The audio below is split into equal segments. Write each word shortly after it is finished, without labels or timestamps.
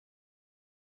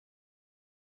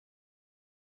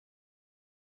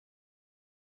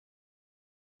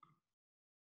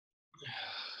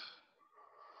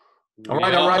All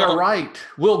right, all right, all right.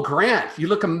 Will Grant, you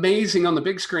look amazing on the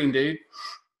big screen, dude.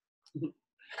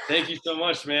 Thank you so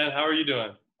much, man. How are you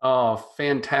doing? Oh,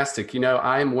 fantastic. You know,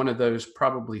 I am one of those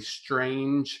probably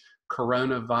strange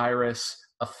coronavirus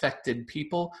affected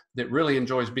people that really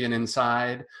enjoys being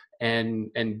inside and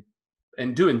and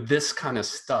and doing this kind of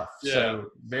stuff. Yeah.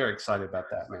 So very excited about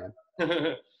that,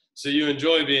 man. So you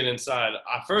enjoy being inside.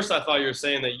 At first, I thought you were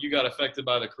saying that you got affected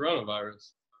by the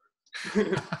coronavirus.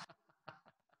 But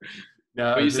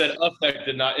No, you this said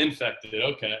affected, not infected.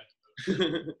 Okay.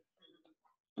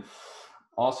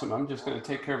 awesome. I'm just going to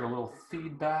take care of a little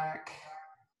feedback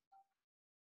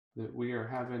that we are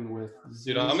having with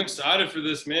Dude, Zoom. I'm excited for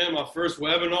this, man. My first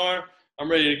webinar. I'm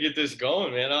ready to get this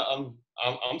going, man.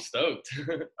 I'm stoked.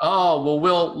 Oh, well,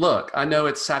 Will, look, I know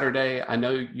it's Saturday. I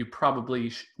know you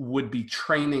probably would be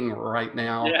training right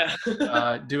now,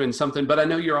 Yeah. doing something, but I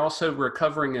know you're also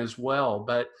recovering as well.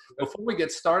 But before we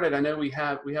get started, I know we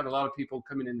have a lot of people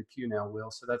coming in the queue now,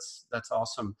 Will, so that's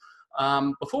awesome.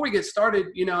 Before we get started,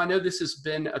 you know, I know this has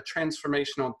been a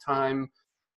transformational time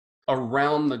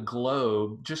around the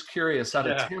globe. Just curious, out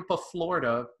of Yeah. Tampa,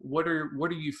 Florida, what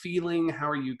are you feeling? How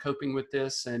are you coping with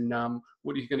this? And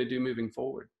what are you going to do moving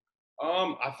forward?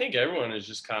 I think everyone is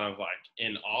just kind of like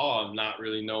in awe of not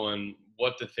really knowing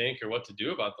what to think or what to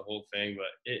do about the whole thing.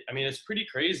 But I mean, it's pretty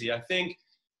crazy. I think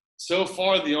so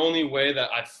far the only way that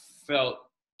I felt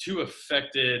too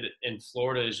affected in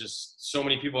Florida is just so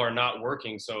many people are not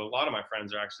working. So a lot of my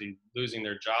friends are actually losing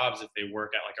their jobs if they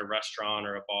work at like a restaurant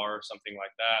or a bar or something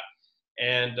like that.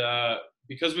 And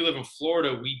because we live in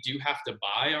Florida, we do have to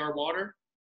buy our water.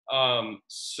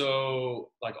 So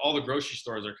like all the grocery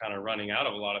stores are kind of running out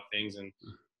of a lot of things, and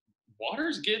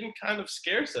water's getting kind of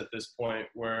scarce at this point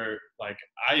where like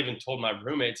I even told my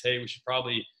roommates, hey, we should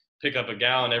probably pick up a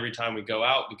gallon every time we go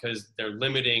out because they're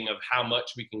limiting of how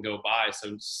much we can go buy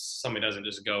so somebody doesn't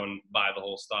just go and buy the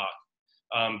whole stock.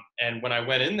 And when I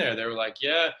went in there, they were like,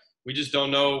 yeah, we just don't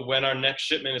know when our next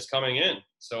shipment is coming in.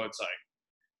 So it's like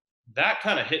that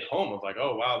kind of hit home of like,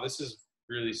 oh wow, this is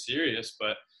really serious.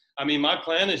 But I mean, my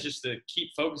plan is just to keep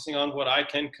focusing on what I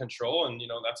can control, and you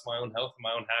know, that's my own health and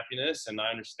my own happiness. And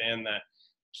I understand that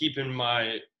keeping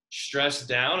my stress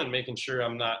down and making sure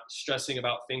I'm not stressing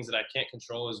about things that I can't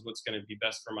control is what's going to be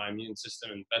best for my immune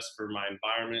system and best for my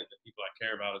environment, the people I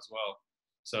care about as well.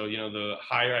 So, you know, the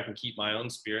higher I can keep my own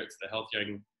spirits, the healthier I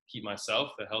can keep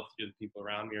myself, the healthier the people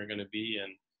around me are going to be.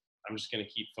 And I'm just going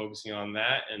to keep focusing on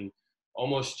that and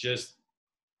almost just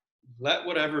let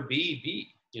whatever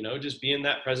be, you know, just be in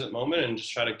that present moment and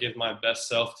just try to give my best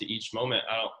self to each moment.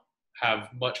 I don't have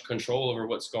much control over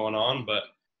what's going on, but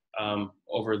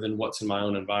over than what's in my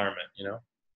own environment, you know?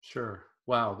 Sure.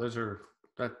 Wow,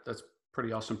 that's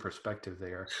pretty awesome perspective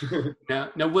there.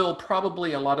 Now, Will,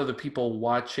 probably a lot of the people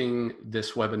watching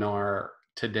this webinar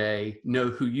today know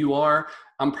who you are.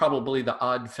 I'm probably the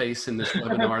odd face in this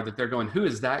webinar that they're going, who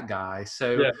is that guy?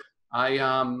 So Yeah.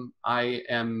 I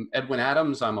am Edwin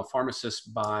Adams. I'm a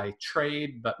pharmacist by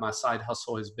trade, but my side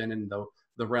hustle has been in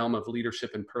the realm of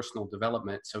leadership and personal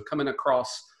development. So coming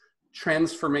across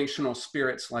transformational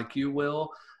spirits like you,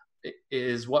 Will,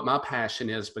 is what my passion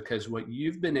is, because what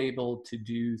you've been able to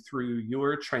do through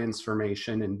your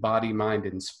transformation in body, mind,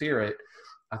 and spirit,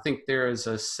 I think there is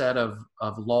a set of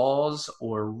laws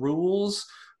or rules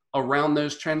around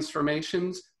those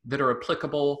transformations that are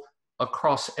applicable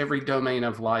across every domain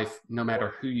of life, no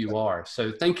matter who you are.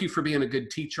 So thank you for being a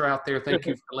good teacher out there. Thank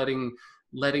you for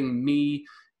letting me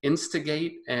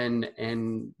instigate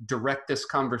and direct this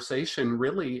conversation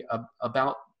really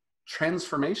about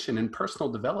transformation and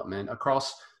personal development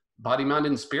across body, mind,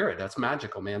 and spirit. That's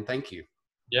magical, man. Thank you.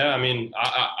 Yeah. I mean,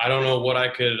 I don't know what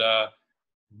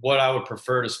what I would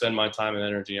prefer to spend my time and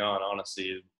energy on,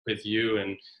 honestly, with you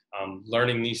and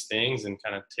learning these things and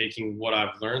kind of taking what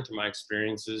I've learned through my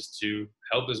experiences to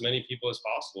help as many people as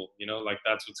possible. You know, like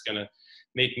that's what's going to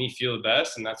make me feel the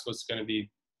best. And that's what's going to be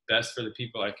best for the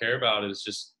people I care about, is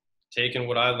just taking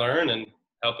what I learn and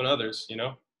helping others, you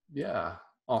know? Yeah.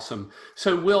 Awesome.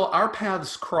 So Will, our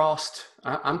paths crossed,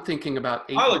 I'm thinking about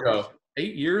A while ago.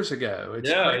 8 years ago. It's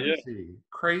Yeah. Yeah.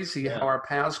 crazy how Yeah. our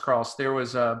paths crossed. There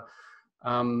was a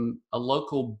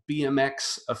local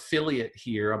BMX affiliate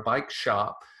here, a bike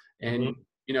shop, and Hmm.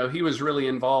 you know, he was really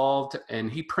involved,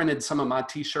 and he printed some of my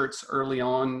T-shirts early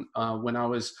on when I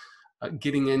was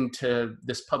getting into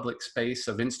this public space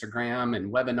of Instagram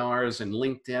and webinars and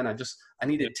LinkedIn. I Yeah.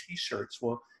 needed T-shirts.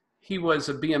 Well, he was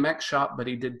a BMX shop, but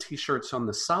he did T-shirts on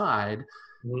the side,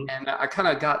 Hmm. and I kind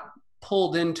of got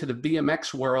pulled into the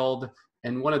BMX world.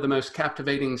 And one of the most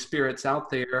captivating spirits out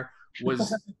there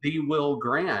was the Will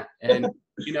Grant. And,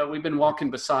 you know, we've been walking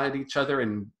beside each other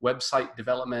in website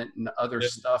development and other Yeah.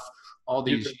 stuff all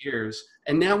these years.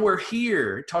 And now we're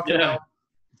here talking Yeah. about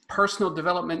personal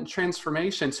development and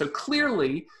transformation. So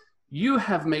clearly you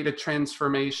have made a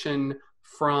transformation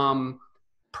from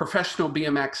professional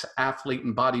BMX athlete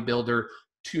and bodybuilder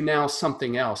to now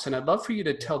something else. And I'd love for you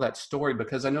to tell that story,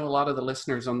 because I know a lot of the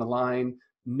listeners on the line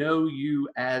know you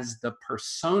as the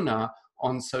persona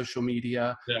on social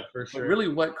media. Yeah, for But sure. really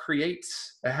what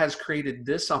has created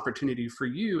this opportunity for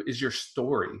you is your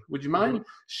story. Would you mind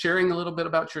sharing a little bit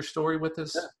about your story with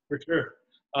us? Yeah, for sure.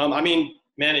 I mean,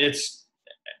 man, it's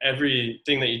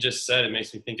everything that you just said. It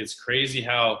makes me think it's crazy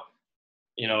how,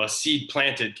 you know, a seed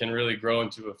planted can really grow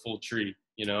into a full tree,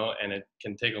 you know, and it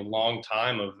can take a long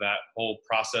time of that whole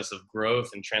process of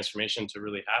growth and transformation to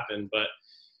really happen. But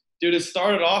dude, it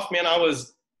started off, man, I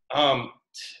was,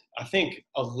 I think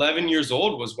 11 years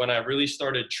old was when I really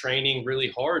started training really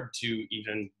hard to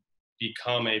even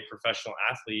become a professional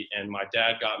athlete. And my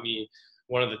dad got me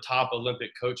one of the top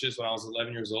Olympic coaches when I was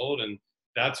 11 years old. And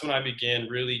that's when I began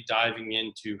really diving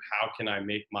into how can I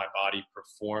make my body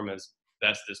perform as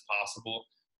best as possible,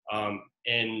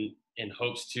 in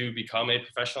hopes to become a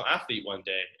professional athlete one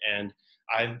day. And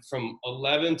from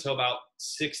 11 till about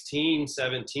 16,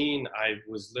 17, I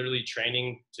was literally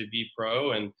training to be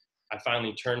pro, and I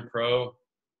finally turned pro.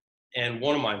 And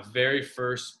one of my very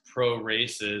first pro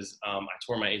races, I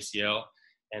tore my ACL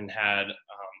and had a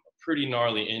pretty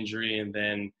gnarly injury. And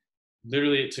then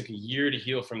literally it took a year to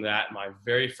heal from that. My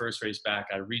very first race back,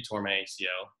 I retore my ACL.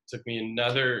 It took me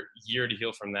another year to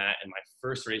heal from that. And my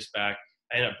first race back,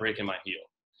 I ended up breaking my heel.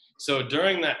 So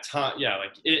during that time,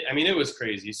 it was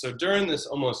crazy. So during this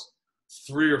almost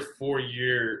 3 or 4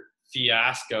 year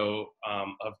fiasco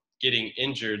of getting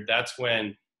injured, that's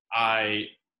when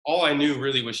all I knew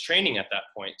really was training at that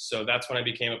point. So that's when I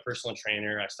became a personal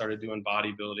trainer. I started doing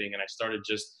bodybuilding, and I started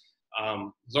just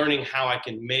learning how I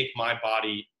can make my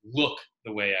body look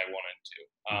the way I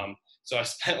wanted to. So I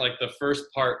spent like the first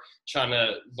part trying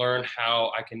to learn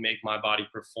how I can make my body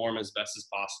perform as best as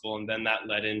possible. And then that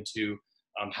led into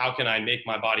how can I make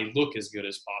my body look as good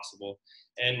as possible.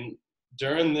 And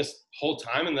during this whole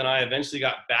time, and then I eventually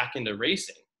got back into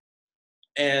racing.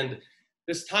 And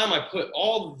this time I put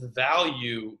all the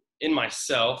value in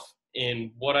myself,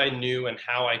 in what I knew and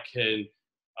how I could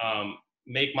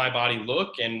make my body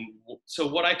look. And so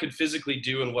what I could physically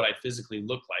do and what I physically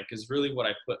look like is really what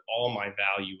I put all my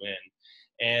value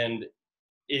in. And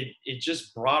it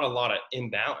just brought a lot of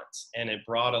imbalance, and it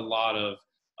brought a lot of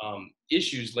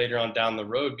issues later on down the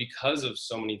road because of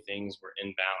so many things were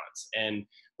in balance. And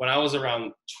when I was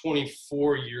around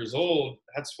 24 years old,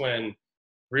 that's when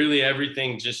really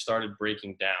everything just started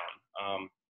breaking down.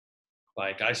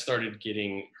 Like I started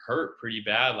getting hurt pretty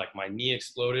bad. Like my knee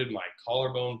exploded, my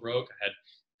collarbone broke. I had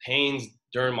pains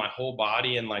during my whole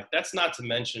body. And like, that's not to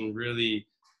mention really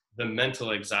the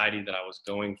mental anxiety that I was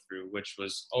going through, which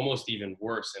was almost even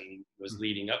worse and was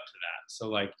leading up to that. So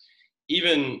like,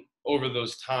 even over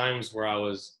those times where I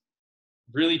was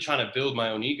really trying to build my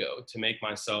own ego to make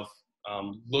myself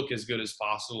look as good as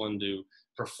possible and to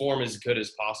perform as good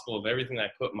as possible of everything that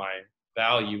I put my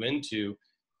value into,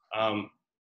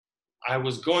 I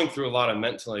was going through a lot of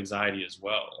mental anxiety as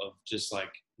well, of just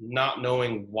like not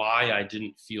knowing why I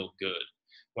didn't feel good,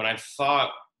 when I thought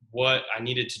what I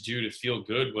needed to do to feel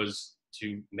good was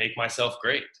to make myself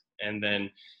great. And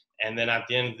then at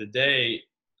the end of the day,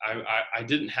 I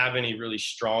didn't have any really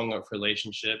strong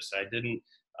relationships. I didn't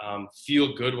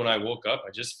feel good when I woke up.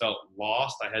 I just felt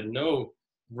lost. I had no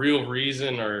real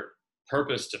reason or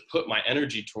purpose to put my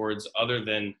energy towards other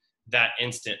than that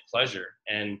instant pleasure.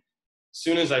 And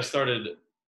soon as I started,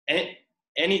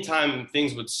 anytime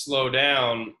things would slow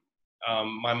down,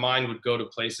 my mind would go to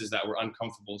places that were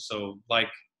uncomfortable. So like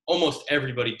almost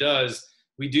everybody does,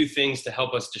 we do things to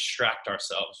help us distract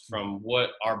ourselves from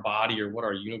what our body or what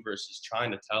our universe is trying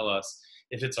to tell us.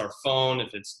 If it's our phone,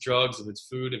 if it's drugs, if it's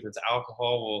food, if it's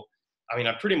alcohol, well, I mean,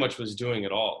 I pretty much was doing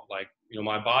it all. Like, you know,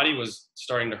 my body was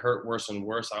starting to hurt worse and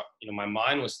worse. My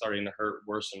mind was starting to hurt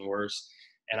worse and worse.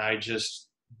 And I just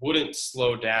wouldn't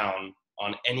slow down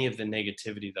on any of the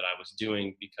negativity that I was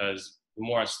doing, because the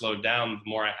more I slowed down, the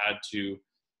more I had to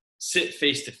sit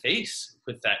face to face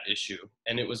with that issue.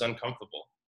 And it was uncomfortable.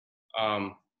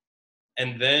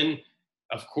 And then,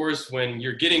 of course, when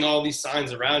you're getting all these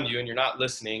signs around you and you're not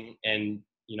listening, and,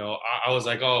 you know, I was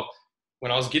like, oh,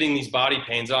 when I was getting these body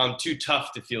pains, oh, I'm too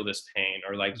tough to feel this pain.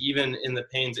 Or like even in the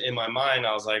pains in my mind,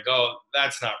 I was like, oh,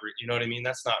 that's not real. You know what I mean?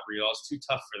 That's not real. I was too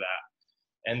tough for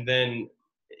that. And then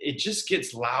it just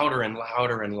gets louder and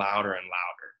louder and louder and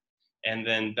louder. And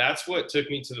then that's what took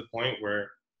me to the point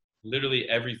where literally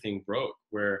everything broke,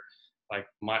 where like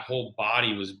my whole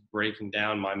body was breaking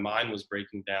down. My mind was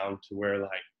breaking down to where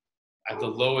like at the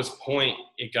lowest point,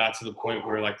 it got to the point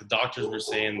where like the doctors were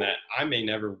saying that I may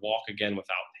never walk again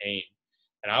without pain.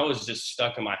 And I was just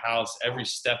stuck in my house. Every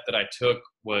step that I took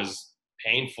was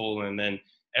painful. And then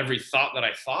every thought that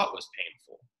I thought was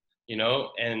painful, you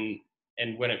know? And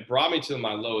when it brought me to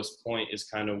my lowest point is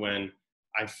kind of when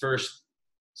I first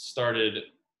started,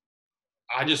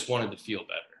 I just wanted to feel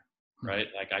better, right?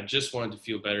 Like I just wanted to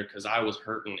feel better because I was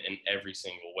hurting in every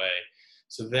single way.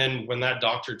 So then when that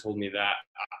doctor told me that,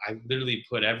 I literally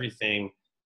put everything,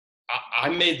 I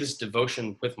made this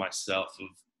devotion with myself of,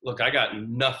 look, I got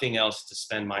nothing else to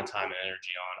spend my time and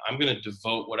energy on. I'm going to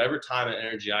devote whatever time and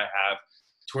energy I have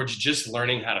towards just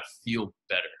learning how to feel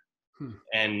better.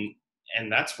 And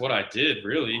that's what I did,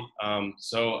 really.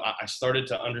 So I started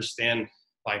to understand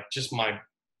like just my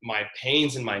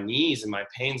pains in my knees and my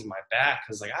pains in my back.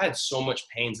 Cause like I had so much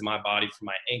pains in my body from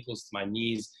my ankles to my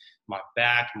knees, my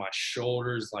back, my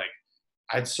shoulders. Like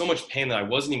I had so much pain that I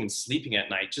wasn't even sleeping at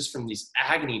night just from these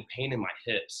agony pain in my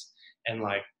hips.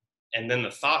 And then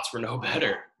the thoughts were no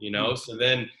better, you know? So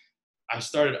then I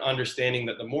started understanding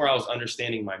that the more I was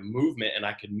understanding my movement and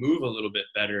I could move a little bit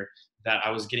better, that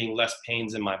I was getting less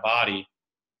pains in my body.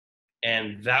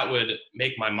 And that would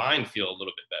make my mind feel a little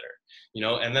bit better, you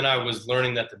know? And then I was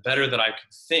learning that the better that I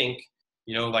could think,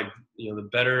 you know, like, you know, the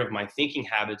better of my thinking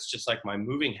habits, just like my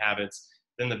moving habits,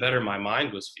 then the better my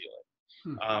mind was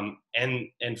feeling.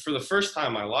 And for the first time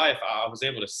in my life, I was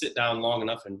able to sit down long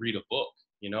enough and read a book,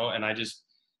 you know, and I just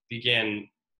began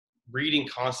reading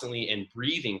constantly and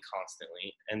breathing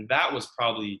constantly. And that was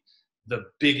probably the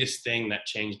biggest thing that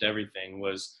changed everything.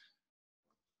 Was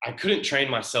I couldn't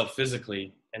train myself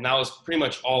physically, and that was pretty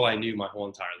much all I knew my whole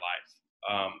entire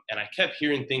life. And I kept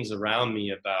hearing things around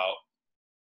me about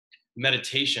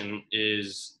meditation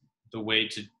is the way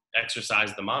to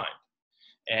exercise the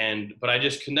mind. But I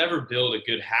just could never build a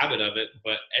good habit of it.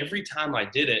 But every time I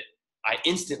did it, I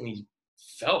instantly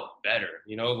felt better,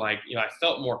 you know, like, you know, I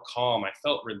felt more calm. I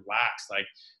felt relaxed. Like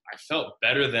I felt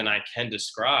better than I can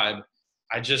describe.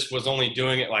 I just was only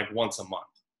doing it like once a month.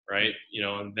 Right. You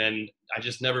know, and then I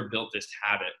just never built this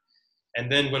habit.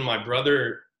 And then when my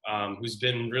brother, who's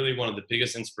been really one of the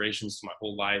biggest inspirations to my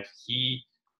whole life, he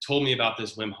told me about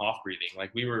this Wim Hof breathing.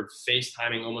 Like we were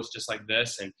FaceTiming almost just like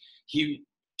this. And he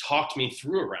talked me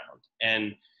through around.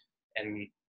 And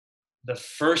the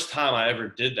first time I ever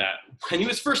did that, when he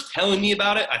was first telling me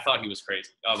about it, I thought he was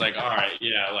crazy. I was like, all right,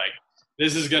 yeah, like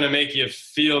this is going to make you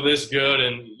feel this good.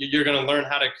 And you're going to learn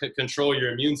how to control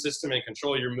your immune system and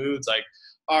control your moods. Like,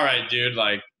 all right, dude,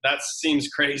 like that seems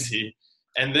crazy.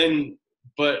 And then,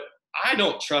 but I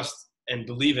don't trust and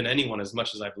believe in anyone as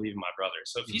much as I believe in my brother.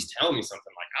 So if he's telling me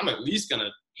something, like I'm at least going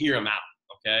to hear him out.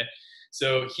 Okay.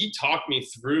 So he talked me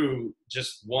through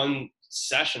just one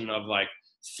session of like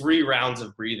 3 rounds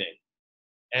of breathing.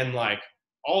 And like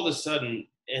all of a sudden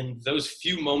in those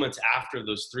few moments after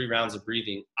those 3 rounds of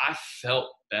breathing, I felt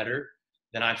better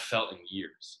than I felt in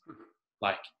years.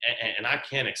 Like, and I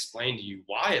can't explain to you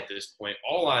why at this point.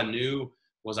 All I knew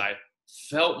was I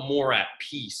felt more at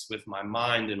peace with my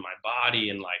mind and my body,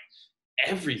 and like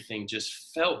everything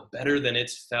just felt better than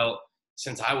it's felt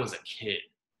since I was a kid,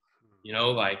 you know,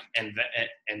 like,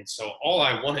 and so all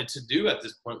I wanted to do at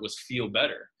this point was feel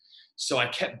better. So I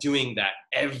kept doing that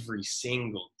every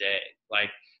single day. Like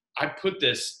I put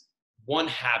this one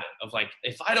habit of like,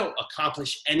 if I don't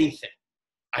accomplish anything,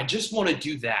 I just want to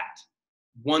do that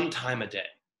one time a day,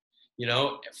 you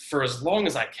know, for as long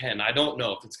as I can. I don't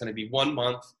know if it's going to be 1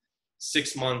 month,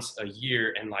 6 months, a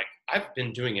year. And like, I've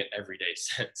been doing it every day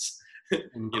since,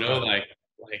 you know, like,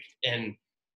 and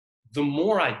the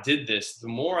more I did this, the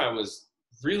more I was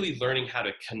really learning how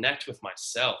to connect with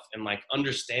myself and like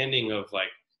understanding of like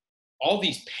all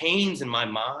these pains in my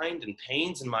mind and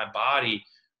pains in my body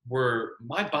were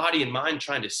my body and mind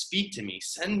trying to speak to me,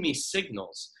 send me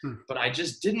signals. But I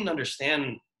just didn't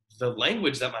understand the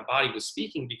language that my body was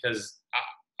speaking, because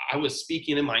I was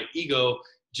speaking in my ego,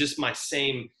 just my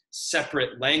same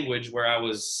separate language, where I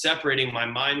was separating my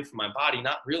mind from my body,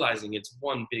 not realizing it's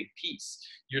one big piece.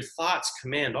 Your thoughts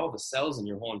command all the cells in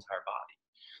your whole entire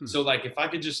body. So like if I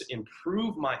could just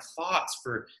improve my thoughts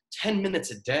for 10 minutes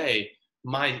a day,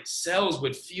 my cells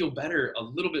would feel better, a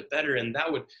little bit better, and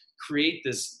that would create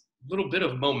this little bit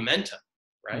of momentum,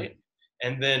 right?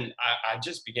 And then I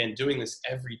just began doing this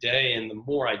every day, and the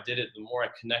more I did it, the more I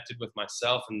connected with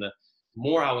myself, and the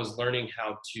more I was learning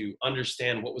how to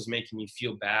understand what was making me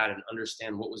feel bad and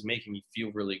understand what was making me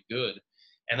feel really good.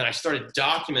 And then I started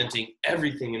documenting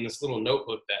everything in this little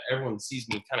notebook that everyone sees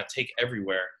me kind of take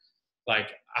everywhere.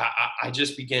 Like I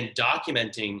just began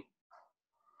documenting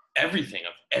everything,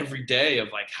 of every day, of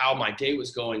like how my day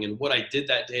was going and what I did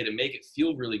that day to make it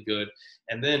feel really good.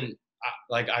 And then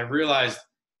I realized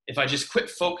if I just quit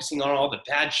focusing on all the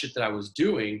bad shit that I was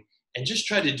doing and just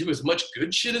tried to do as much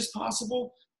good shit as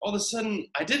possible, all of a sudden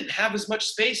I didn't have as much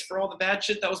space for all the bad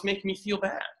shit that was making me feel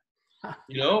bad,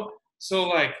 you know?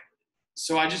 So I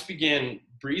just began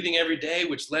breathing every day,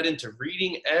 which led into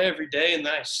reading every day. And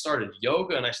then I started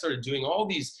yoga, and I started doing all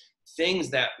these things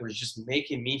that were just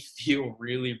making me feel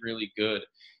really, really good.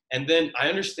 And then I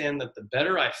understand that the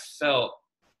better I felt,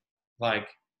 like,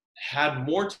 had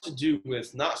more to do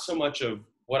with not so much of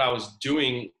what I was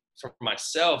doing for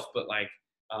myself, but like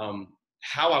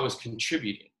how I was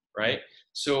contributing, right?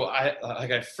 So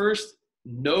I first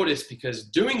noticed, because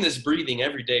doing this breathing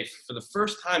every day, for the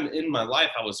first time in my life,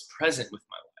 I was present with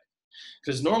my life.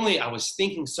 Because normally I was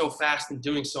thinking so fast and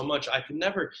doing so much, I could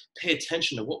never pay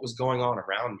attention to what was going on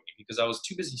around me because I was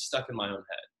too busy stuck in my own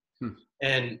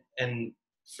head. And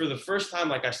for the first time,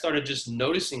 like, I started just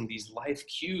noticing these life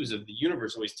cues of the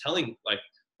universe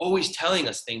always telling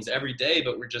us things every day,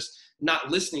 but we're just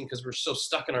not listening because we're so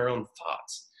stuck in our own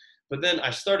thoughts. But then I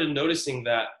started noticing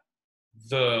that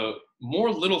the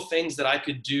more little things that I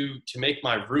could do to make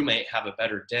my roommate have a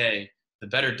better day, the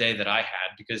better day that I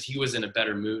had, because he was in a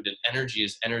better mood, and energy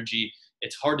is energy.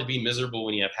 It's hard to be miserable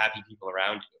when you have happy people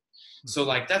around you. So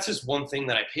like, that's just one thing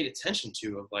that I paid attention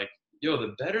to, of like, yo,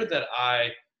 the better that I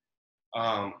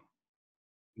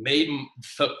made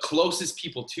the closest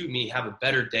people to me have a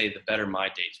better day, the better my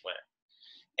days went.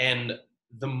 And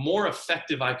the more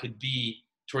effective I could be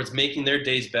towards making their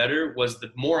days better was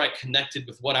the more I connected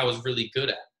with what I was really good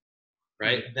at,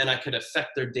 right? Then I could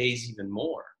affect their days even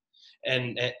more.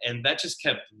 And that just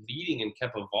kept leading and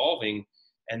kept evolving.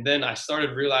 And then I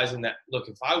started realizing that, look,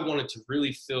 if I wanted to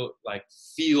really feel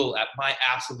at my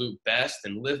absolute best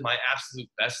and live my absolute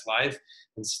best life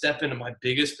and step into my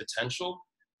biggest potential,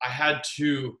 I had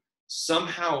to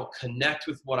somehow connect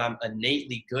with what I'm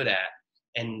innately good at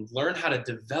and learn how to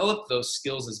develop those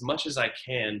skills as much as I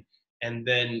can, and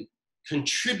then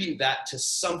contribute that to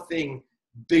something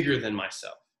bigger than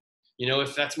myself. You know,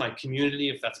 if that's my community,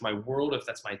 if that's my world, if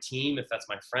that's my team, if that's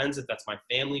my friends, if that's my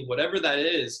family, whatever that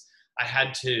is, I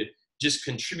had to just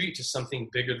contribute to something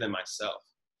bigger than myself.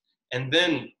 And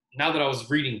then now that I was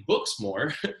reading books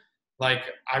more, like,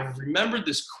 I remembered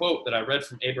this quote that I read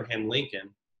from Abraham Lincoln.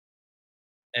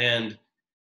 And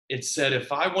it said,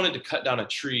 if I wanted to cut down a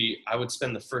tree, I would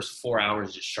spend the first 4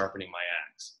 hours just sharpening my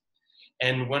axe.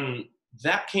 And when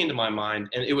that came to my mind,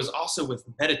 and it was also with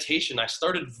meditation, I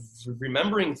started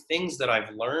remembering things that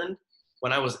I've learned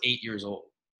when I was 8 years old.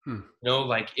 You know,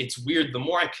 like, it's weird. The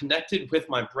more I connected with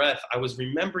my breath, I was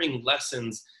remembering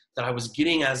lessons that I was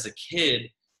getting as a kid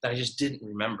that I just didn't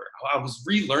remember. I was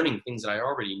relearning things that I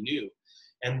already knew.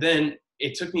 And then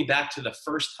it took me back to the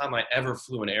first time I ever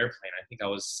flew an airplane. I think I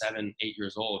was 7, 8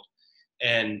 years old.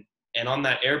 And on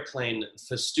that airplane,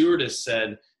 the stewardess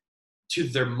said to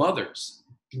their mothers,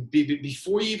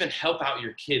 before you even help out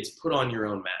your kids, put on your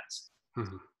own mask.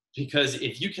 Because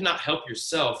if you cannot help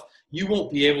yourself, you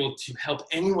won't be able to help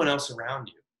anyone else around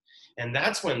you. And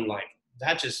that's when, like,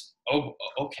 that just,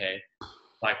 okay.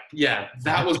 Like, yeah,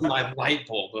 that was my light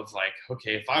bulb of like,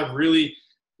 okay, if I really,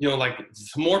 you know, like,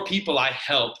 the more people I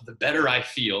help, the better I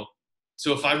feel.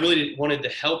 So if I really wanted to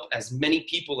help as many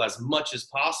people as much as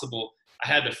possible, I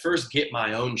had to first get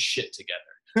my own shit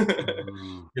together.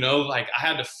 You know, like, I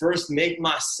had to first make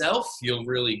myself feel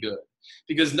really good,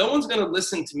 because no one's going to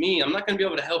listen to me. I'm not going to be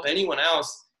able to help anyone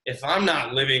else if I'm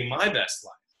not living my best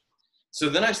life. So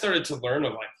then I started to learn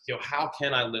of like, yo, how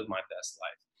can I live my best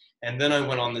life? And then I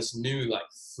went on this new, like,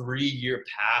 3-year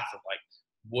path of like,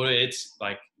 what it's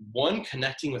like, one,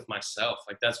 connecting with myself.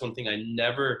 Like, that's one thing I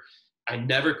never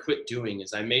quit doing,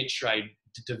 is I made sure I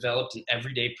developed an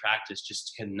everyday practice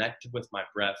just to connect with my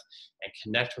breath and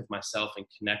connect with myself and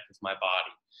connect with my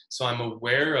body. So I'm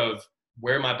aware of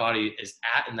where my body is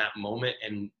at in that moment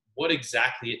and what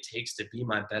exactly it takes to be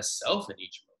my best self in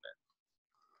each moment.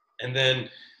 And then,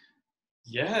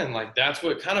 yeah, and like, that's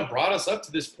what kind of brought us up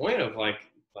to this point of like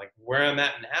where I'm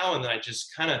at now. And then I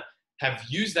just kind of have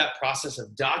used that process of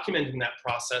documenting that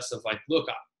process of like, look,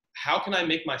 how can I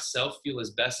make myself feel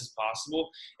as best as possible?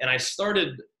 And I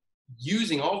started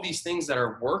using all these things that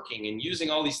are working and using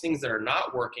all these things that are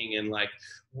not working, and like,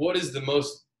 what is the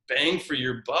most bang for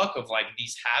your buck of like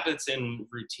these habits and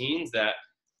routines that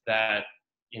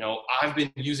you know, I've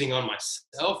been using on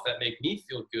myself that make me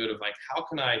feel good, of like, how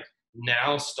can I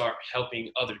now start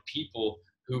helping other people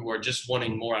who are just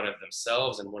wanting more out of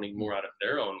themselves and wanting more out of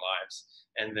their own lives.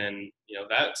 And then, you know,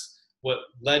 that's what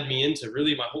led me into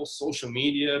really my whole social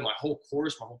media, my whole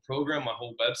course, my whole program, my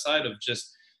whole website, of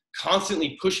just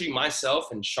constantly pushing myself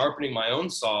and sharpening my own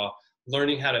saw,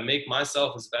 learning how to make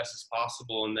myself as best as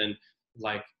possible. And then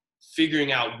like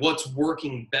figuring out what's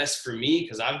working best for me.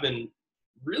 Cause I've been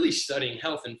really studying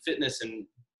health and fitness and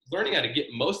learning how to get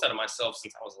most out of myself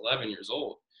since I was 11 years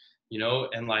old, you know,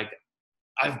 and like,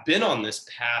 I've been on this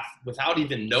path without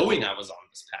even knowing I was on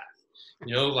this path,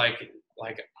 you know, like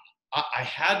I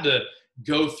had to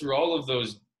go through all of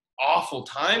those awful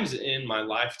times in my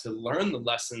life to learn the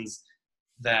lessons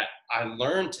that I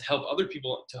learned to help other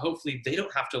people, to hopefully they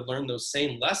don't have to learn those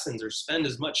same lessons or spend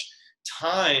as much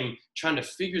time trying to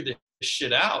figure this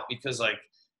shit out. Because like,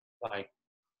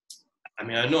 I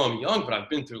mean, I know I'm young, but I've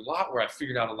been through a lot where I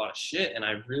figured out a lot of shit, and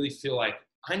I really feel like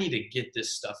I need to get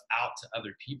this stuff out to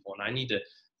other people, and I need to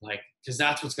like, cause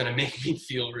that's what's going to make me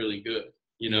feel really good.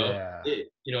 You know,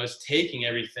 you know, it's taking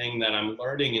everything that I'm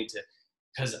learning into,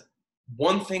 cause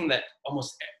one thing that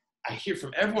almost I hear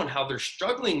from everyone, how they're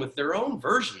struggling with their own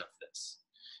version of this.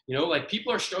 You know, like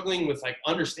people are struggling with like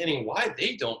understanding why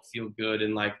they don't feel good.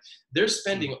 And like they're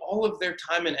spending all of their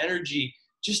time and energy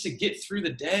just to get through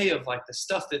the day of like the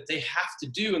stuff that they have to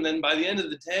do. And then by the end of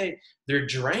the day, they're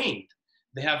drained.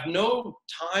 They have no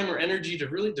time or energy to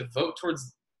really devote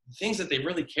towards things that they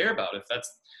really care about. If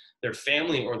that's their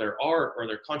family or their art or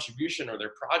their contribution or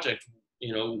their project,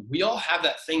 you know, we all have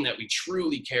that thing that we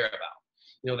truly care about.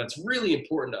 You know, that's really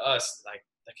important to us. Like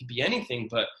that could be anything,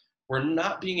 but we're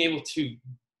not being able to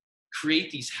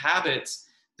create these habits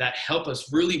that help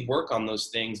us really work on those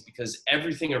things, because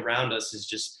everything around us is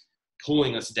just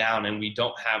pulling us down, and we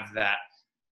don't have that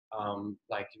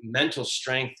like mental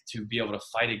strength to be able to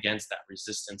fight against that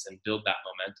resistance and build that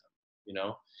momentum, you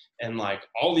know? And like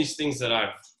all these things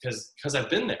that cause I've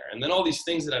been there, and then all these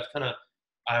things that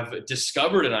I've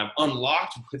discovered and I've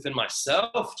unlocked within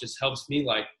myself just helps me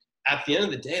like, at the end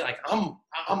of the day, like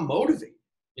I'm motivated,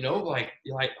 you know, like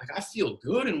I feel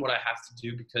good in what I have to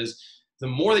do, because the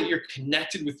more that you're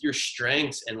connected with your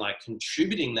strengths and like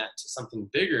contributing that to something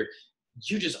bigger,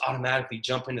 you just automatically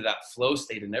jump into that flow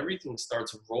state, and everything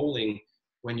starts rolling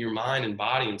when your mind and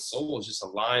body and soul is just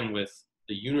aligned with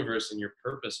the universe and your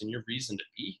purpose and your reason to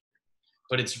be.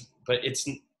 But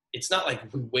it's not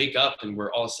like we wake up and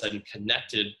we're all of a sudden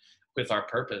connected with our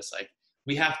purpose. Like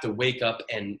we have to wake up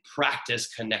and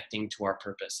practice connecting to our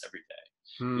purpose every day.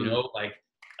 You know, like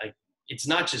it's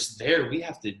not just there. We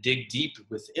have to dig deep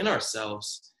within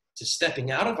ourselves to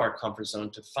stepping out of our comfort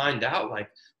zone to find out like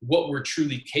what we're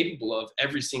truly capable of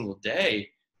every single day,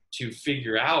 to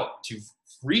figure out, to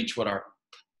reach what our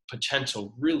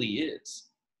potential really is.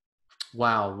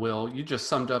 Wow, Will, you just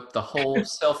summed up the whole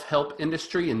self-help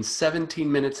industry in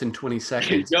 17 minutes and 20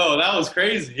 seconds. Yo, that was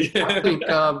crazy. I think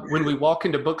when we walk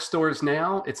into bookstores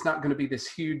now, it's not going to be this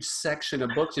huge section of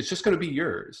books. It's just going to be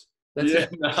yours. That's it.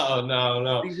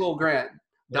 No.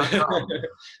 WillGrant.com.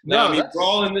 No, I mean, we're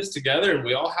all in this together, and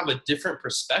we all have a different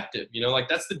perspective. You know, like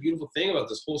that's the beautiful thing about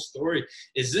this whole story,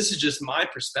 is this is just my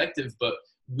perspective, but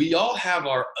we all have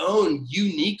our own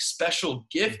unique, special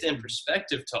gift and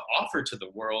perspective to offer to the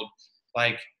world.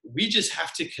 Like we just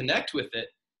have to connect with it,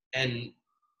 and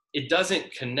it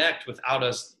doesn't connect without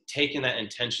us taking that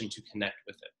intention to connect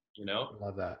with it, you know?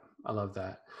 I love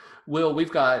that. Will,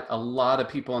 we've got a lot of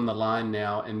people on the line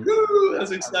now, and woo,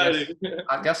 that's exciting.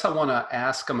 I guess I want to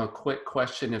ask them a quick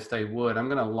question if they would. I'm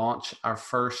going to launch our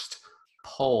first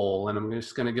poll, and I'm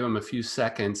just going to give them a few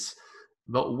seconds.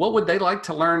 But what would they like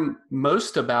to learn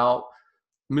most about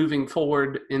moving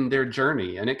forward in their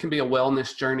journey? And it can be a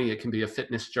wellness journey, it can be a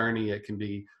fitness journey, it can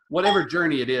be whatever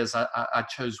journey it is. I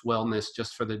chose wellness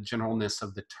just for the generalness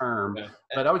of the term,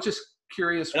 but I was just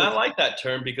curious. And I like that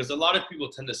term, because a lot of people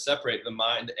tend to separate the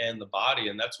mind and the body,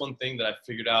 and that's one thing that I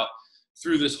figured out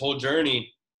through this whole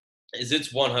journey, is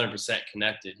it's 100%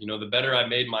 connected. You know, the better I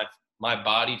made my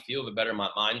body feel, the better my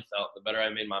mind felt. The better I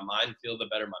made my mind feel, the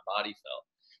better my body felt.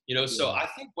 You know, so I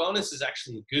think wellness is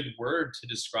actually a good word to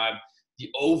describe the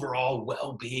overall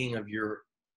well-being of your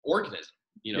organism,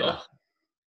 you know?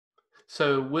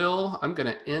 So Will, I'm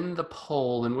going to end the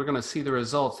poll, and we're going to see the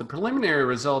results. The preliminary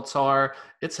results are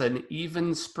it's an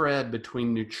even spread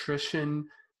between nutrition,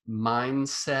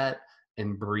 mindset,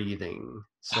 and breathing.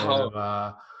 So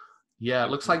it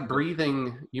looks like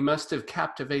breathing, you must have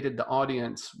captivated the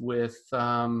audience with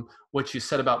what you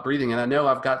said about breathing. And I know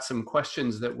I've got some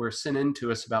questions that were sent in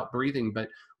to us about breathing, but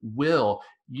Will,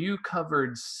 you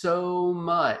covered so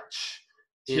much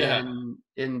in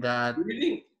that.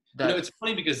 Breathing, you know, it's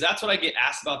funny because that's what I get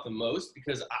asked about the most,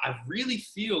 because I really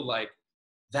feel like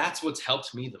that's what's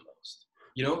helped me the most.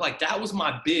 You know, like that was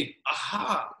my big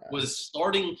aha, was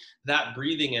starting that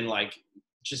breathing and like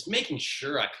just making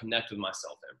sure I connect with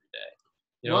myself every day.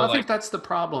 You know, I think that's the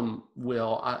problem,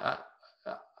 Will.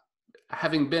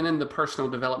 having been in the personal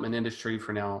development industry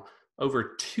for now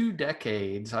over 2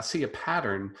 decades, I see a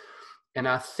pattern. And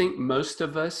I think most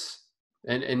of us,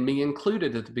 and me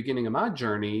included at the beginning of my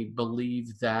journey,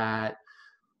 believe that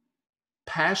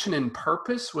passion and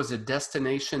purpose was a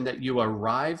destination that you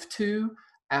arrived to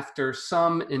after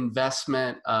some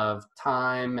investment of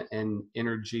time and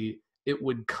energy. It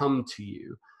would come to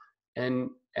you. And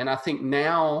I think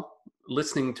now,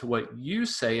 listening to what you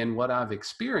say and what I've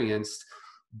experienced,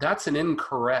 that's an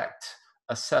incorrect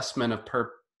assessment of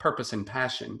purpose and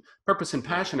passion. Purpose and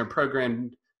passion are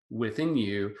programmed within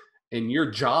you, and your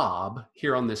job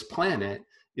here on this planet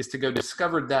is to go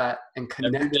discover that and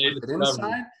connect with it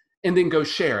inside, and then go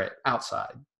share it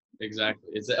outside. Exactly.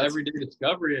 It's an everyday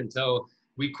discovery until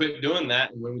we quit doing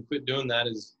that. And when we quit doing that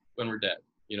is when we're dead.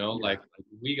 Like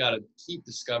we got to keep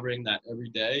discovering that every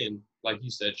day. And like you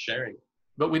said, sharing it.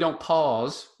 But we don't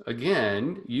pause.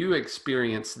 Again, you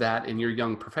experienced that in your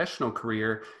young professional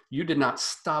career. You did not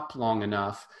stop long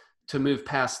enough to move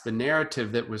past the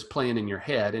narrative that was playing in your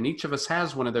head. And each of us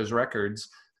has one of those records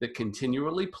that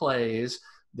continually plays,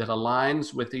 that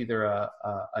aligns with either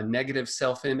a negative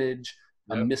self-image,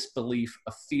 a misbelief,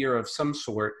 a fear of some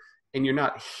sort. And you're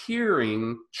not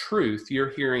hearing truth,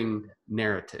 you're hearing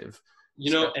narrative.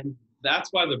 And that's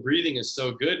why the breathing is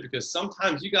so good, because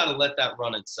sometimes you got to let that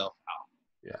run itself out.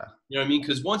 Yeah. You know what I mean?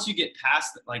 Because once you get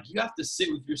past it, like, you have to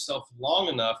sit with yourself long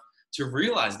enough to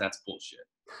realize that's bullshit.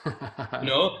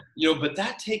 But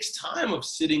that takes time of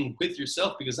sitting with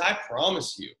yourself, because I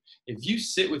promise you, if you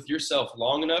sit with yourself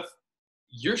long enough,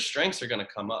 your strengths are going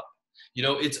to come up.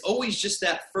 It's always just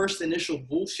that first initial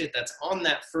bullshit that's on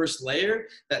that first layer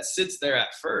that sits there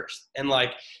at first. And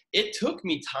like, it took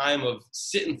me time of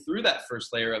sitting through that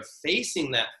first layer, of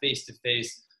facing that face to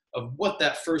face of what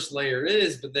that first layer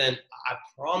is. But then I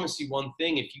promise you one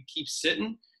thing, if you keep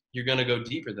sitting, you're going to go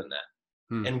deeper than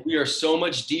that. And we are so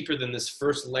much deeper than this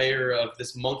first layer of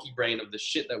this monkey brain of the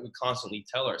shit that we constantly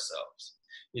tell ourselves,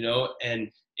 and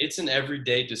it's an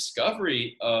everyday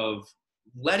discovery of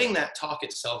letting that talk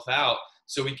itself out,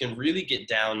 so we can really get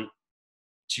down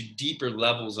to deeper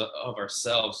levels of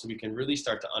ourselves, so we can really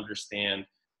start to understand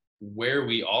where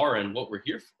we are and what we're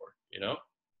here for,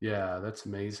 Yeah, that's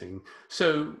amazing.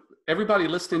 So everybody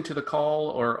listening to the call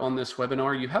or on this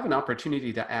webinar, you have an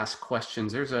opportunity to ask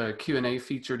questions. There's a Q&A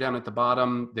feature down at the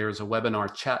bottom. There's a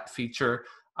webinar chat feature.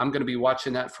 I'm going to be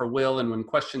watching that for Will, and when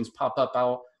questions pop up,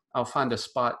 I'll find a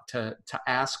spot to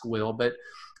ask Will. But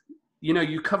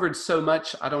you covered so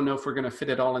much. I don't know if we're going to fit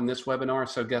it all in this webinar.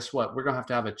 So guess what? We're going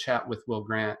to have a chat with Will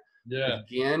Grant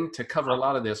again to cover a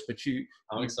lot of this. But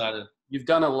I'm excited. You've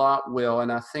done a lot, Will.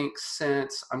 And I think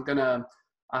since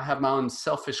I have my own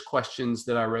selfish questions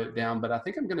that I wrote down, but I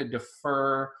think I'm going to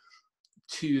defer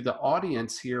to the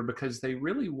audience here, because they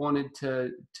really wanted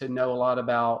to know a lot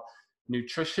about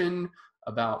nutrition,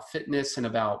 about fitness, and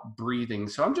about breathing.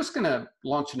 So I'm just going to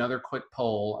launch another quick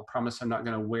poll. I promise I'm not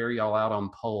going to wear y'all out on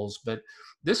polls, but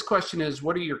this question is,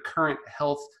 what are your current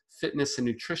health, fitness, and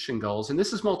nutrition goals? And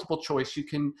this is multiple choice. You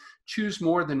can choose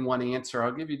more than one answer.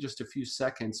 I'll give you just a few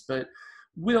seconds, but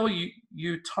Will,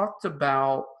 you talked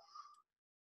about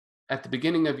at the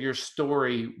beginning of your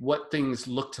story what things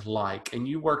looked like, and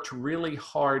you worked really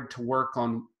hard to work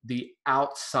on the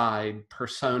outside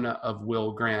persona of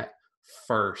Will Grant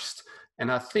first.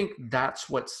 And I think that's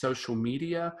what social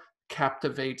media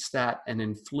captivates that and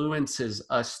influences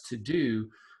us to do,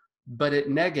 but it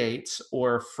negates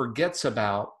or forgets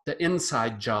about the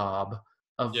inside job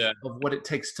of what it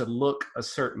takes to look a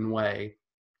certain way.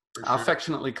 Sure. I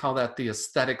affectionately call that the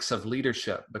aesthetics of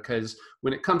leadership, because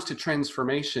when it comes to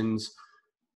transformations,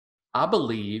 I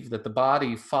believe that the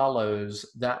body follows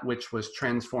that which was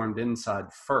transformed inside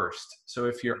first. So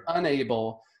if you're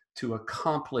unable to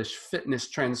accomplish fitness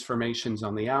transformations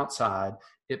on the outside,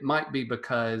 it might be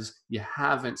because you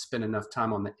haven't spent enough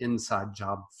time on the inside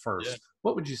job first. Yeah.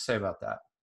 What would you say about that?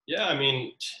 Yeah, I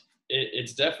mean,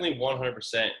 it's definitely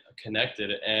 100%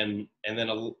 connected. And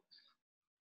then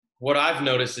what I've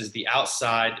noticed is the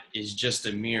outside is just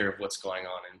a mirror of what's going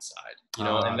on inside,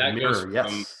 and that goes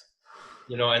from,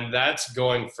 and that's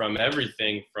going from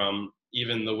everything from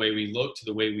even the way we look to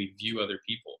the way we view other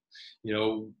people.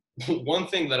 One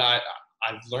thing that I've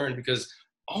learned, because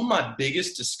all my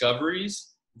biggest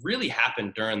discoveries really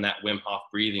happened during that Wim Hof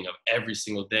breathing of every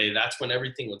single day. That's when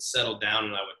everything would settle down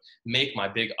and I would make my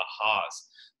big ahas.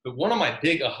 But one of my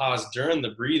big ahas during the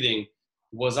breathing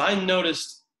was I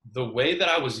noticed the way that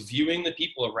I was viewing the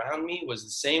people around me was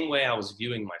the same way I was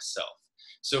viewing myself.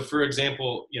 So for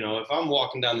example, if I'm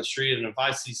walking down the street and if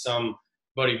I see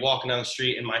somebody walking down the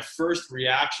street and my first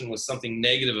reaction was something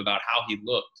negative about how he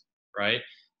looked, right?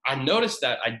 I noticed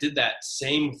that I did that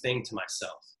same thing to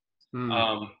myself.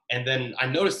 And then I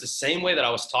noticed the same way that I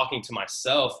was talking to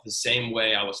myself, the same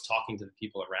way I was talking to the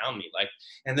people around me. Like,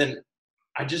 and then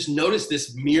I just noticed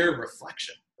this mirror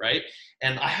reflection, right?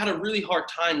 And I had a really hard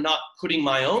time not putting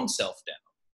my own self down,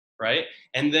 right?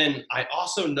 And then I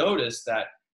also noticed that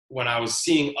when I was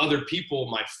seeing other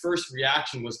people, my first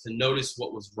reaction was to notice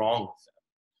what was wrong with them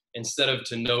instead of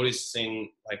to noticing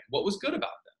like what was good about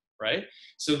them, right?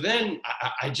 So then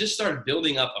I just started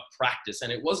building up a practice,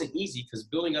 and it wasn't easy because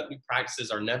building up new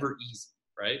practices are never easy,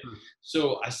 right?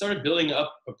 So I started building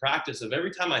up a practice of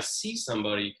every time I see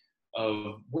somebody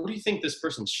of what do you think this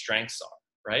person's strengths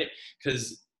are, right?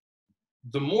 Because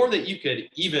the more that you could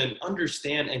even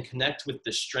understand and connect with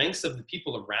the strengths of the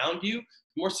people around you,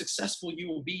 the more successful you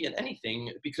will be in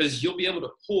anything, because you'll be able to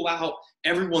pull out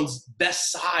everyone's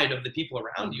best side of the people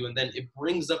around you, and then it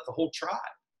brings up the whole tribe.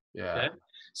 Yeah. Okay?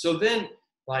 So then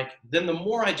the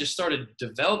more I just started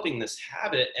developing this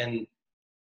habit, and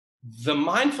the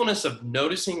mindfulness of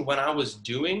noticing when I was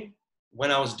doing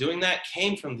that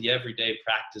came from the everyday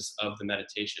practice of the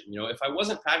meditation. You know, if I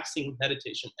wasn't practicing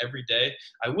meditation every day,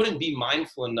 I wouldn't be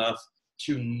mindful enough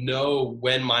to know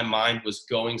when my mind was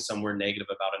going somewhere negative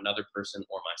about another person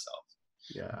or myself.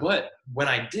 Yeah. But when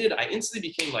I did, I instantly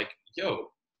became like, yo,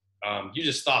 you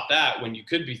just thought that when you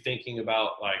could be thinking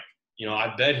about like, you know,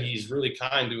 I bet he's really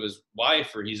kind to his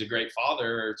wife, or he's a great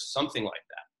father, or something like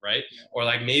that, right? Yeah. Or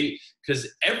like maybe, because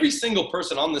every single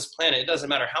person on this planet, it doesn't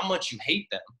matter how much you hate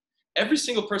them, every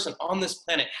single person on this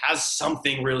planet has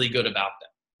something really good about them.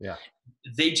 Yeah.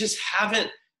 They just haven't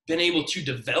been able to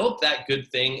develop that good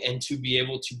thing and to be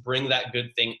able to bring that good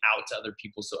thing out to other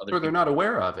people. So other or they're people, not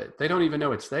aware of it. They don't even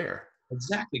know it's there.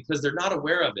 Exactly, because they're not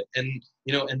aware of it. And,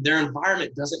 you know, and their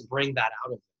environment doesn't bring that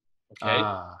out of them. Okay.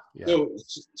 Yeah.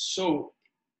 So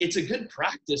it's a good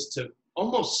practice to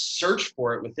almost search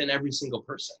for it within every single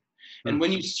person. And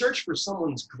when you search for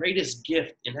someone's greatest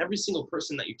gift in every single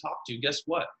person that you talk to, guess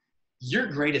what? Your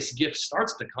greatest gift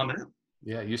starts to come out.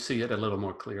 Yeah. You see it a little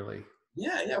more clearly.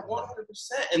 Yeah.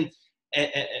 100%.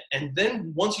 And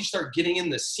then once you start getting in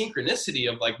the synchronicity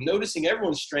of like noticing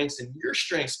everyone's strengths and your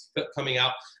strengths coming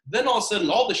out, then all of a sudden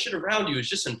all the shit around you is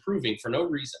just improving for no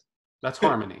reason. That's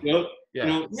harmony.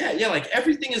 Yeah. Like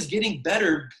everything is getting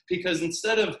better because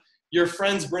instead of your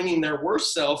friends bringing their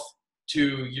worst self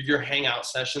to your hangout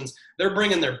sessions, they're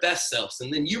bringing their best selves,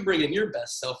 and then you bring in your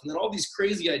best self, and then all these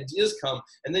crazy ideas come,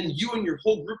 and then you and your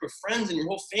whole group of friends and your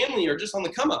whole family are just on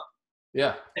the come up.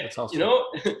 Yeah, that's awesome. You know,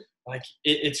 like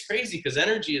it's crazy because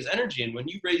energy is energy, and when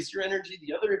you raise your energy,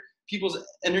 the other people's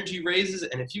energy raises,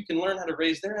 and if you can learn how to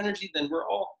raise their energy, then we're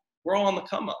all on the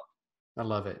come up. I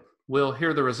love it. We'll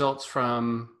hear the results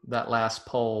from that last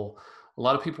poll. A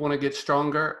lot of people want to get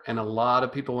stronger, and a lot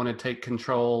of people want to take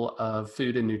control of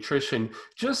food and nutrition.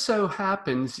 Just so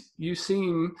happens you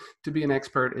seem to be an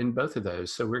expert in both of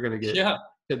those. So we're going to get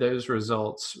to those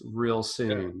results real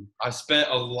soon. I spent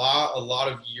a lot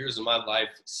of years of my life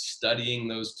studying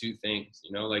those two things.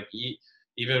 You know, like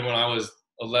even when I was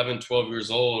 11, 12 years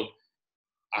old,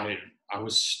 I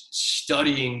was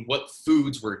studying what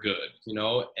foods were good, you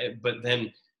know, but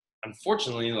then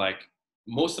unfortunately, like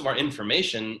most of our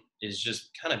information is just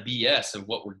kind of BS of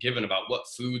what we're given about what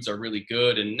foods are really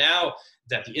good. And now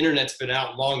that the internet's been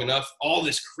out long enough, all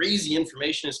this crazy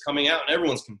information is coming out and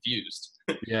everyone's confused.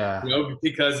 Yeah. You know,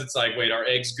 because it's like, wait, are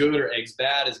eggs good or eggs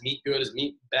bad? Is meat good? Is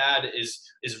meat bad? Is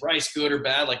rice good or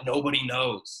bad? Like nobody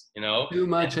knows, you know? Too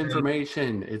much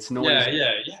information. It's noisy.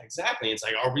 Yeah, exactly. It's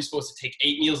like, are we supposed to take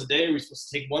 8 meals a day? Or are we supposed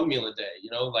to take 1 meal a day?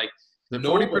 You know, like the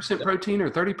 40% protein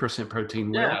or 30%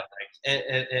 protein. Yeah.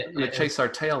 I'm going to chase our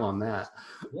tail on that.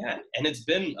 Yeah. And it's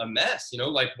been a mess, you know,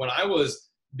 like when I was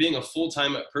being a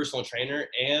full-time personal trainer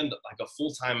and like a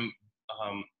full-time,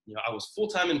 you know, I was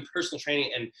full-time in personal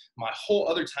training, and my whole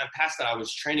other time past that I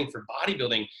was training for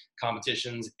bodybuilding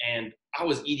competitions, and I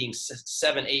was eating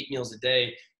 7, 8 meals a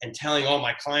day and telling all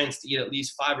my clients to eat at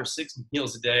least 5 or 6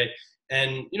 meals a day.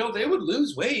 And, you know, they would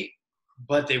lose weight,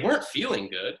 but they weren't feeling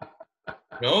good.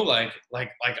 You know, like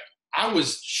I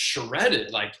was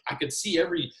shredded. Like I could see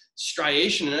every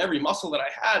striation and every muscle that I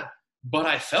had, but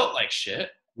I felt like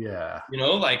shit. Yeah. You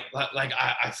know, like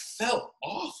I felt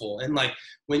awful. And like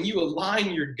when you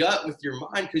align your gut with your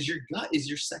mind, because your gut is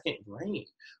your second brain,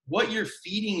 what you're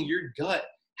feeding your gut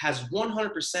has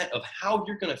 100% of how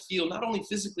you're going to feel, not only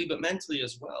physically, but mentally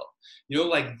as well. You know,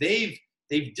 like they've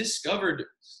discovered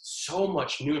so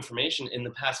much new information in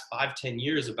the past 5-10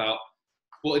 years about,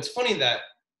 well, it's funny that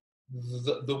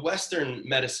the Western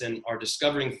medicine are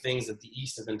discovering things that the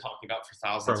East have been talking about for For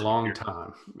thousands a of long years.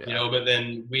 time. Yeah. You know, but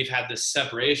then we've had this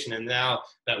separation, and now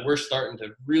that we're starting to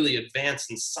really advance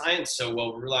in science so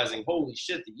well, we're realizing, holy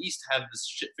shit, the East had this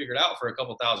shit figured out for a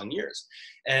couple thousand years.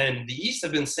 And the East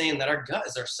have been saying that our gut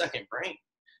is our second brain.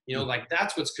 You know, like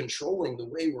that's what's controlling the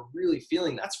way we're really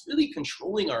feeling. That's really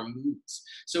controlling our moods.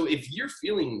 So if you're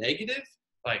feeling negative,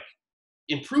 like,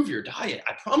 improve your diet.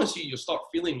 I promise you, you'll start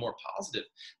feeling more positive.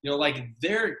 You know, like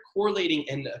they're correlating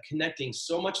and connecting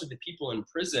so much of the people in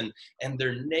prison and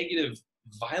their negative,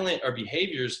 violent or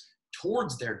behaviors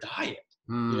towards their diet,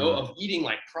 you know, of eating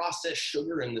like processed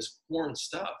sugar and this corn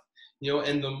stuff, you know,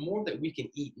 and the more that we can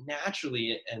eat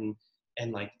naturally and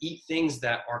like eat things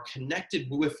that are connected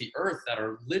with the earth, that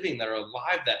are living, that are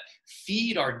alive, that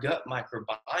feed our gut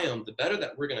microbiome, the better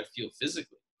that we're going to feel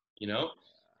physically, you know?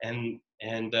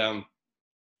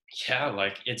 Yeah,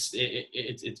 like it's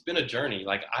been a journey.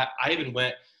 Like I even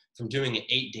went from doing an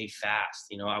 8-day fast.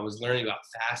 You know, I was learning about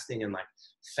fasting, and like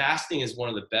fasting is one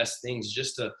of the best things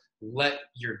just to let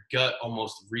your gut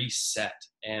almost reset.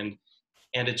 And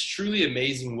it's truly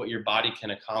amazing what your body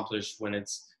can accomplish when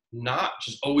it's not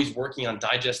just always working on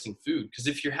digesting food. Because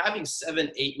if you're having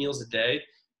 7-8 meals a day,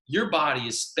 your body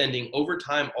is spending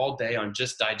overtime all day on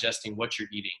just digesting what you're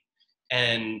eating.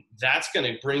 And that's going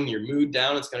to bring your mood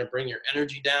down. It's going to bring your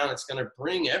energy down. It's going to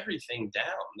bring everything down.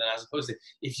 And as opposed to,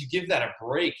 if you give that a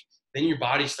break, then your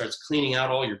body starts cleaning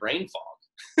out all your brain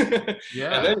fog.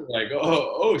 Yeah. And then you're like,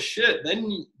 oh shit. Then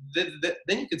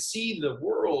you could see the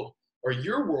world or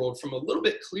your world from a little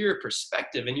bit clearer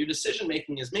perspective. And your decision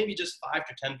making is maybe just 5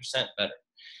 to 10% better.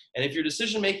 And if your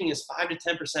decision making is 5 to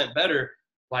 10% better,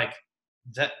 like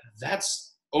that's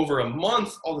over a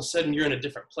month, all of a sudden you're in a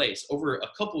different place. Over a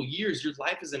couple years, your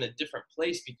life is in a different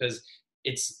place because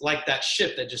it's like that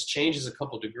ship that just changes a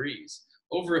couple degrees.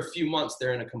 Over a few months,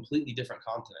 they're in a completely different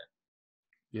continent.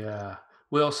 Yeah.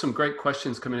 Well, some great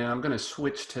questions coming in. I'm going to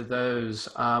switch to those.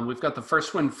 We've got the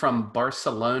first one from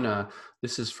Barcelona.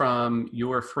 This is from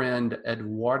your friend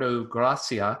Eduardo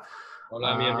Gracia.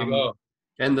 Hola, mi amigo.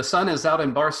 And the sun is out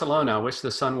in Barcelona. I wish the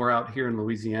sun were out here in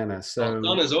Louisiana. So the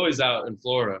sun is always out in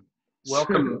Florida.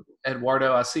 Welcome,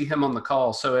 Eduardo. I see him on the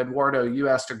call. So, Eduardo, you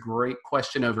asked a great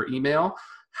question over email.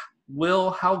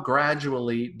 How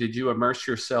gradually did you immerse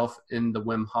yourself in the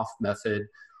Wim Hof method?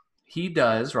 He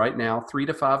does right now 3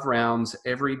 to 5 rounds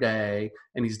every day,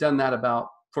 and he's done that about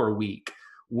for a week.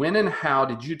 When and how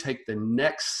did you take the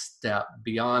next step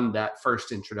beyond that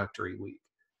first introductory week?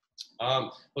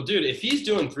 Well, dude, if he's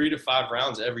doing 3 to 5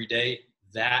 rounds every day,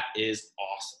 that is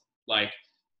awesome. Like,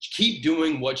 keep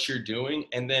doing what you're doing,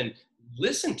 and then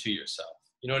listen to yourself.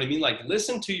 You know what I mean? Like,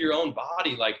 listen to your own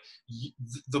body. Like,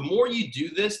 the more you do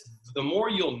this, the more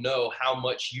you'll know how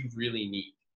much you really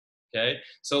need. Okay.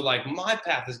 So like my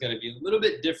path is going to be a little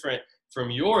bit different from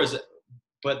yours,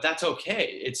 but that's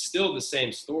okay. It's still the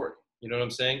same story. You know what I'm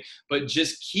saying? But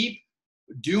just keep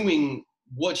doing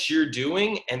what you're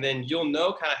doing, and then you'll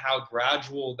know kind of how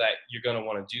gradual that you're going to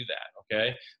want to do that.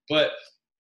 Okay. But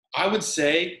I would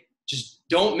say just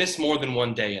don't miss more than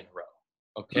 1 day in a row.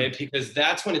 Okay. Because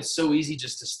that's when it's so easy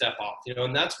just to step off, you know,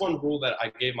 and that's one rule that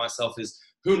I gave myself is,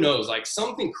 who knows, like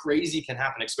something crazy can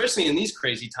happen, especially in these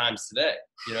crazy times today,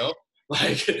 you know,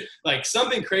 like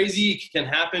something crazy can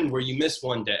happen where you miss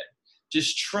 1 day.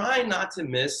 Just try not to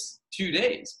miss 2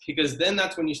 days, because then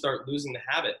that's when you start losing the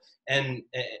habit, and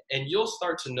you'll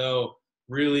start to know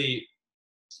really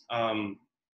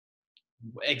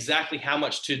exactly how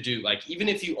much to do. Like, even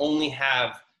if you only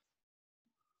have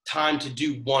time to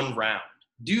do 1 round,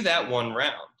 do that 1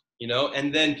 round. You know,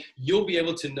 and then you'll be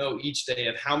able to know each day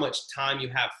of how much time you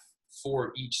have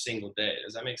for each single day.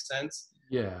 Does that make sense?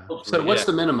 Yeah. So what's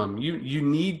the minimum? You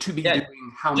need to be doing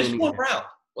how many? Just 1 round,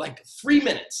 like 3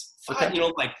 minutes, 5, okay. You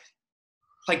know,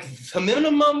 like the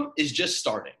minimum is just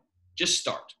starting. Just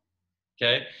start.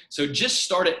 Okay. So just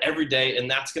start it every day, and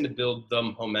that's going to build the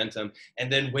momentum.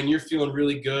 And then when you're feeling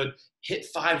really good, hit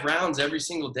 5 rounds every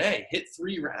single day, hit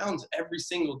 3 rounds every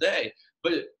single day,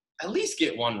 but at least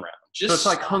get 1 round. So it's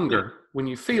like hunger. When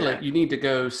you feel it, you need to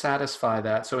go satisfy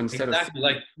that. So instead of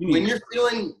like when you're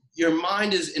feeling your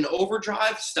mind is in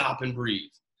overdrive, stop and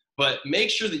breathe. But make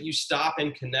sure that you stop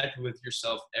and connect with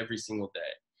yourself every single day.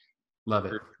 Love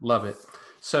it. Love it.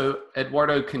 So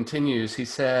Eduardo continues. He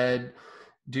said,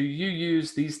 do you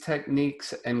use these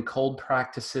techniques and cold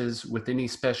practices with any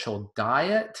special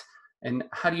diet? And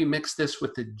how do you mix this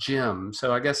with the gym?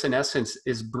 So I guess in essence,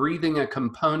 is breathing a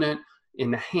component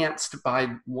enhanced by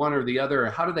one or the other? Or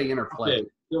how do they interplay? Okay,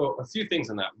 so a few things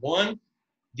on that. One,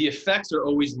 the effects are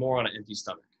always more on an empty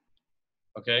stomach.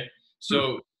 Okay,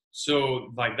 so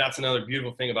So like, that's another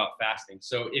beautiful thing about fasting.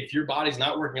 So if your body's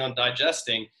not working on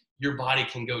digesting, your body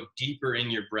can go deeper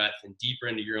in your breath and deeper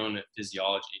into your own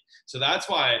physiology. So that's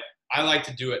why I like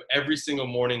to do it every single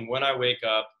morning when I wake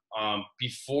up,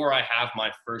 before I have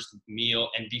my first meal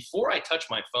and before I touch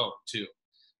my phone too.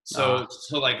 So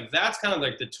like, that's kind of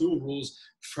like the two rules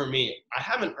for me. I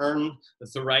haven't earned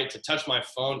the right to touch my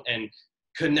phone and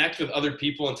connect with other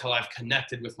people until I've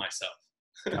connected with myself.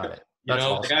 Got it. You That's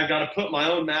know, awesome. like, I've got to put my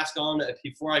own mask on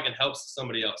before I can help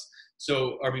somebody else.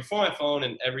 So, or before my phone,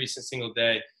 and every single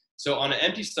day. So on an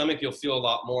empty stomach, you'll feel a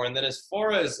lot more. And then as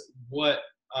far as with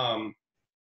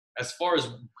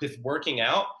working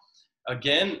out,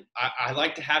 again, I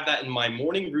like to have that in my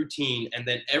morning routine. And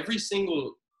then every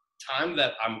single time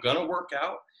that I'm going to work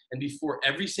out, and before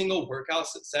every single workout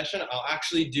session, I'll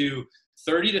actually do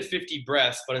 30 to 50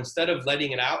 breaths, but instead of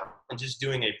letting it out and just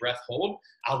doing a breath hold,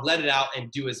 I'll let it out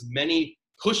and do as many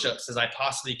push-ups as I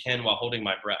possibly can while holding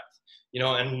my breath. You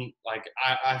know, and like,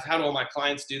 I've had all my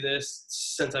clients do this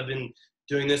since I've been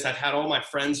doing this. I've had all my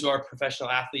friends who are professional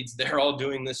athletes, they're all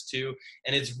doing this too.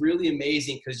 And it's really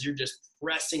amazing because you're just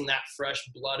pressing that fresh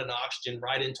blood and oxygen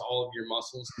right into all of your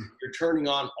muscles. You're turning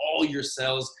on all your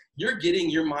cells. You're getting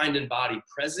your mind and body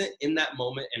present in that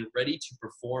moment and ready to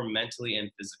perform mentally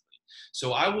and physically.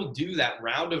 So I will do that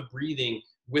round of breathing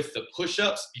with the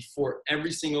push-ups before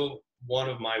every single one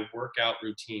of my workout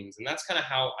routines. And that's kind of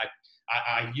how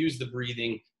I use the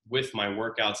breathing with my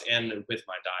workouts and with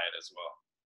my diet as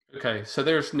well. Okay. So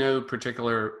there's no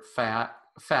particular fat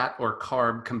or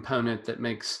carb component that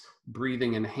makes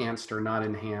breathing enhanced or not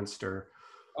enhanced, or?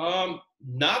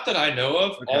 Not that I know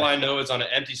of. Okay. All I know is on an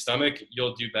empty stomach,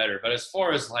 you'll do better. But as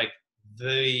far as like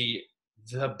the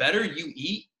better you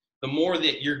eat, the more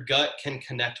that your gut can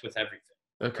connect with everything.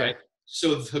 Okay. Right?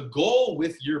 So the goal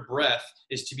with your breath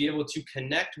is to be able to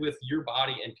connect with your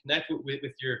body and connect with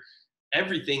your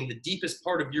everything, the deepest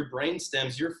part of your brain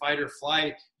stems, your fight or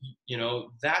flight. You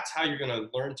know, that's how you're going to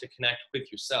learn to connect with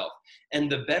yourself.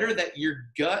 And the better that your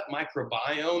gut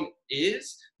microbiome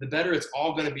is, the better it's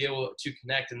all going to be able to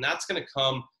connect. And that's going to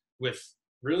come with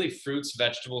really fruits,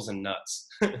 vegetables, and nuts.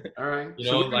 All right. You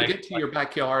So know, we're going like, to get to your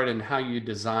backyard and how you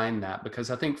design that, because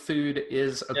I think food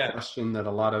is a question that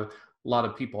a lot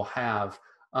of people have.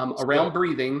 Around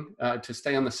breathing, to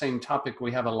stay on the same topic,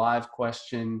 we have a live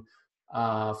question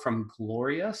from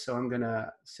Gloria. So I'm going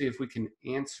to see if we can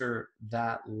answer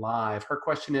that live. Her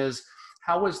question is,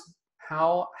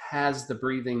 how has the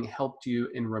breathing helped you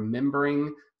in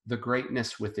remembering the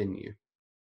greatness within you?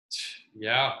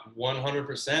 Yeah,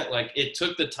 100%. Like, it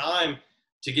took the time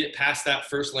to get past that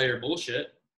first layer of bullshit,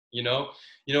 you know,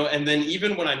 and then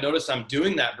even when I notice I'm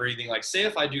doing that breathing, like, say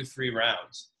if I do 3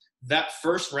 rounds, that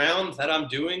first round that I'm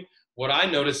doing, what I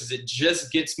notice is it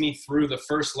just gets me through the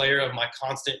first layer of my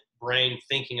constant brain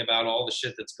thinking about all the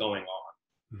shit that's going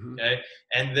on. Mm-hmm. Okay.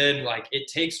 And then, like, it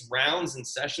takes rounds and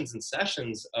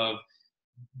sessions of,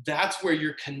 that's where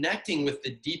you're connecting with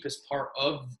the deepest part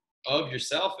of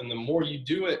yourself. And the more you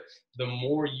do it, the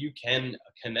more you can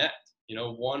connect,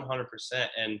 100%.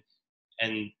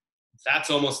 And that's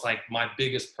almost like my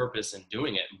biggest purpose in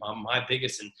doing it. My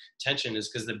biggest intention is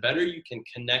because the better you can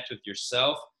connect with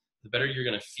yourself, the better you're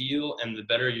going to feel, and the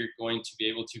better you're going to be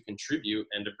able to contribute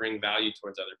and to bring value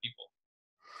towards other people.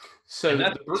 So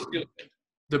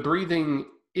the breathing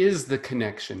is the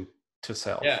connection to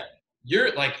self. Yeah.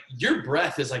 Your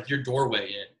breath is like your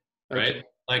doorway in, right? Okay.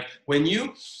 Like, when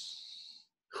you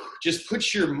just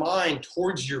put your mind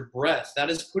towards your breath,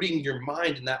 that is putting your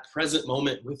mind in that present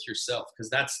moment with yourself. Because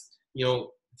that's,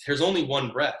 there's only one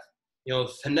breath.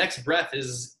 The next breath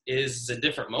is a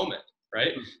different moment,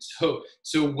 right?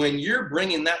 So when you're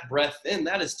bringing that breath in,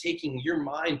 that is taking your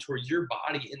mind toward your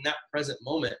body in that present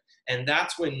moment. And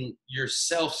that's when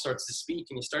yourself starts to speak,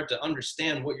 and you start to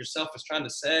understand what yourself is trying to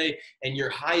say, and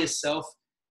your highest self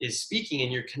is speaking,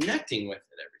 and you're connecting with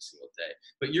it every single day.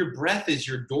 But your breath is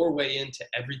your doorway into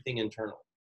everything internal,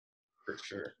 for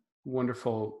sure.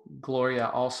 Wonderful. Gloria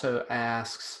also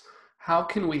asks, how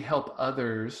can we help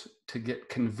others to get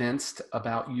convinced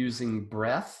about using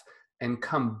breath and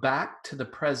come back to the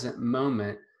present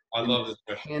moment? I love this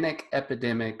question. Panic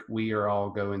epidemic we are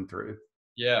all going through.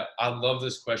 Yeah, I love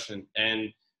this question.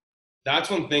 And that's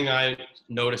one thing I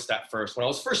noticed at first. When I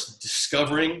was first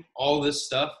discovering all this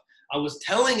stuff, I was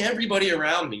telling everybody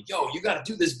around me, yo, you got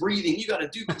to do this breathing. You got to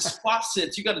do this squat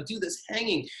sits. You got to do this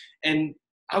hanging. And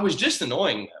I was just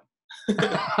annoying them.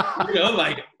 I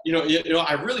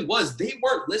really was. They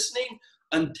weren't listening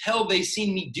until they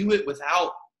seen me do it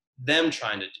without them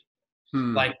trying to do it.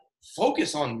 Like,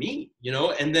 focus on me,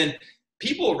 and then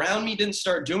people around me didn't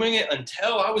start doing it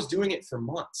until I was doing it for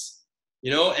months.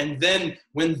 And then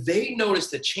when they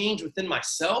noticed a change within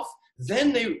myself,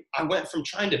 then I went from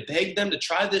trying to beg them to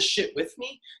try this shit with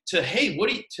me to, hey,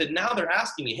 to now they're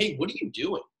asking me, hey, what are you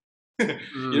doing?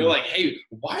 Like, hey,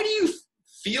 why do you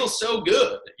feel so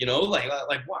good?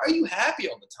 Like, why are you happy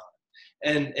all the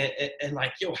time? And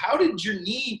like, yo, how did your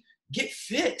knee get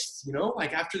fixed?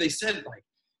 Like after they said it, like,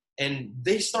 and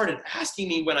they started asking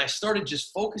me when I started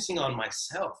just focusing on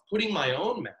myself, putting my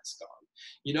own mask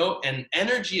on, and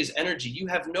energy is energy. You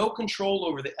have no control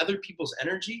over the other people's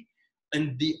energy.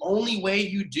 And the only way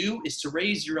you do is to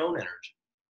raise your own energy.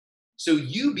 So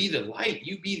you be the light,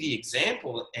 you be the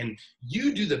example, and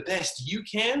you do the best you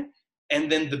can.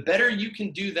 And then the better you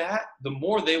can do that, the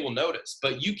more they will notice.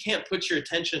 But you can't put your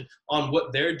attention on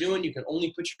what they're doing. You can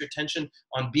only put your attention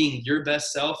on being your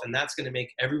best self. And that's going to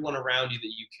make everyone around you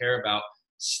that you care about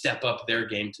step up their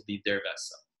game to be their best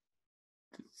self.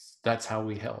 That's how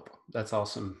we help. That's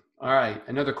awesome. All right.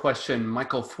 Another question,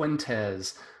 Michael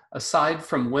Fuentes. Aside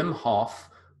from Wim Hof,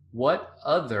 what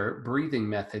other breathing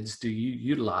methods do you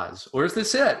utilize? Or is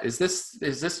this it? Is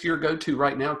this your go-to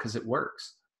right now because it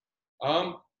works?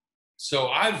 So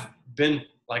I've been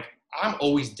like, I'm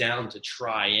always down to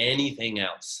try anything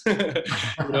else. You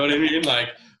know what I mean?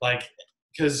 Like,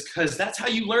 cause that's how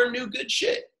you learn new good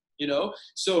shit,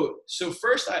 So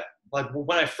first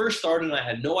when I first started, I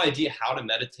had no idea how to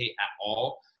meditate at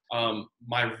all.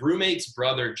 My roommate's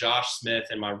brother, Josh Smith,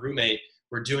 and my roommate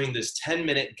were doing this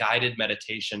 10-minute guided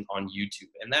meditation on YouTube.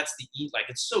 And that's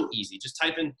it's so easy. Just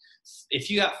type in, if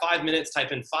you got 5 minutes,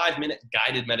 type in 5-minute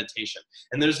guided meditation.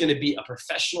 And there's going to be a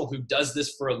professional who does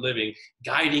this for a living,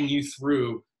 guiding you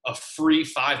through a free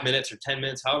 5 minutes or 10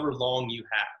 minutes, however long you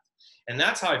have. And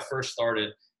that's how I first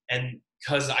started. And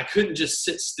because I couldn't just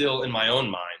sit still in my own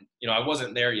mind. I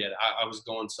wasn't there yet. I was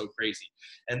going so crazy.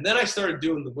 And then I started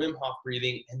doing the Wim Hof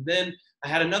breathing. And then I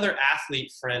had another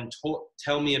athlete friend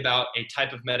tell me about a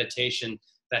type of meditation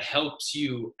that helps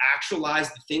you actualize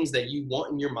the things that you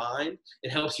want in your mind.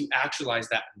 It helps you actualize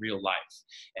that in real life.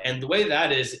 And the way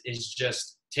that is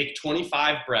just take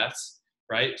 25 breaths,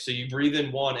 right? So you breathe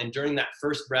in 1, and during that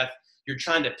first breath, you're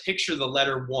trying to picture the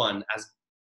letter 1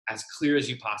 as clear as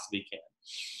you possibly can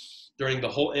during the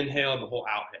whole inhale and the whole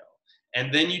outhale.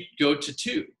 And then you go to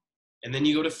 2, and then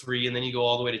you go to 3, and then you go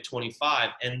all the way to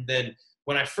 25. And then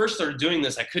when I first started doing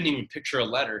this, I couldn't even picture a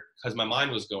letter because my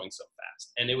mind was going so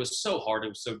fast. And it was so hard. It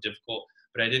was so difficult,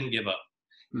 but I didn't give up.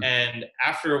 And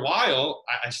after a while,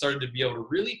 I started to be able to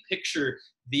really picture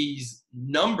these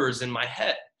numbers in my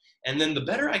head. And then the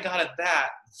better I got at that,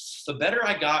 the better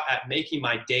I got at making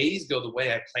my days go the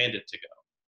way I planned it to go.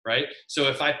 Right? So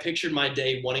if I pictured my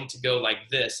day wanting to go like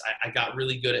this, I got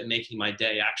really good at making my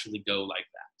day actually go like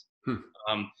that.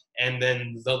 And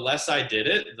then the less I did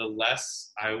it, the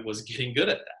less I was getting good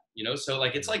at that, So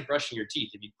it's like brushing your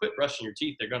teeth. If you quit brushing your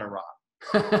teeth, they're going to rot.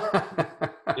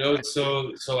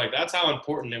 So that's how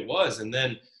important it was. And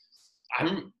then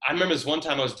I remember this one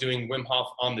time I was doing Wim Hof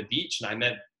on the beach,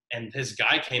 and this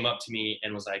guy came up to me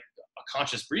and was like, a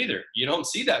conscious breather. You don't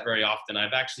see that very often.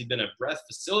 I've actually been a breath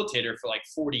facilitator for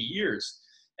 40 years.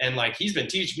 And he's been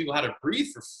teaching people how to breathe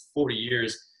for 40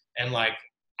 years. And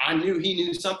I knew he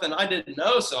knew something I didn't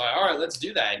know. So all right, let's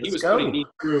do that. And he was putting me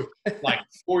through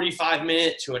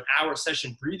 45-minute to an hour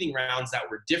session breathing rounds that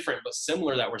were different, but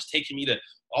similar, that was taking me to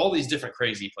all these different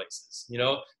crazy places,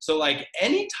 So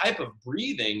any type of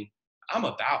breathing I'm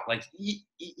about,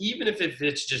 even if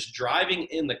it's just driving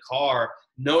in the car,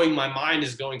 knowing my mind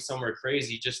is going somewhere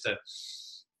crazy, just to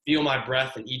feel my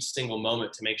breath in each single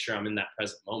moment to make sure I'm in that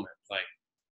present moment.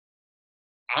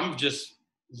 I'm just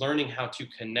learning how to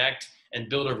connect and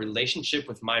build a relationship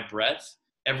with my breath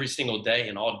every single day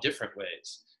in all different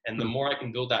ways. And the more I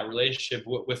can build that relationship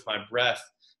with my breath,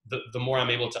 the more I'm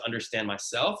able to understand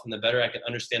myself. And the better I can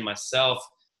understand myself,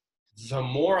 the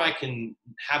more I can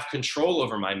have control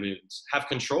over my moods, have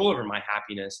control over my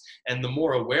happiness, and the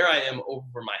more aware I am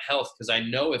over my health, because I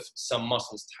know if some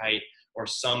muscle's tight or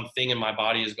something in my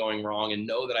body is going wrong, and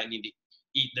know that I need to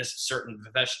eat this certain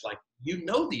vegetable.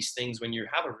 These things when you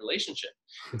have a relationship.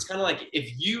 It's kind of like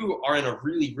if you are in a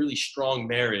really, really strong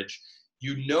marriage,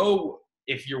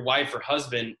 if your wife or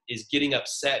husband is getting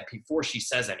upset before she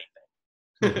says anything.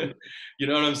 You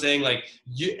know what I'm saying? And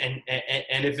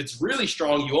if it's really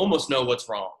strong, you almost know what's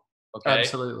wrong. Okay.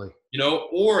 Absolutely.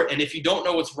 And if you don't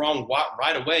know what's wrong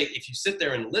right away, if you sit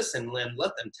there and listen and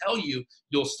let them tell you,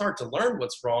 you'll start to learn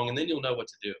what's wrong, and then you'll know what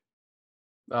to do.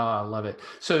 Oh, I love it.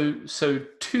 So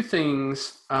 2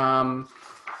 things, 2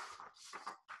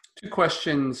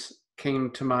 questions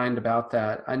came to mind about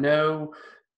that. I know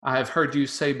I've heard you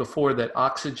say before that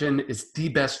oxygen is the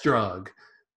best drug.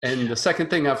 And the second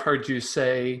thing I've heard you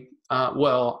say,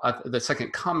 The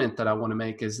second comment that I want to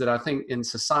make is that I think in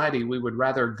society, we would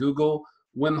rather Google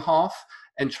Wim Hof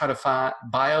and try to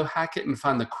biohack it and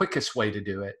find the quickest way to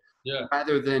do it, Yeah.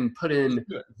 rather than put in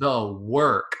the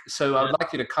work. So Yeah. I'd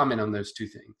like you to comment on those two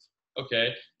things.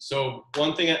 Okay. So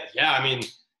one thing, I mean,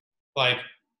 like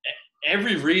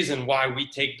every reason why we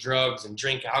take drugs and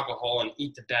drink alcohol and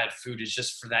eat the bad food is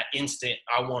just for that instant,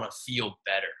 I want to feel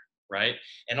better. Right.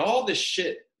 And all this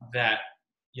shit that,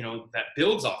 that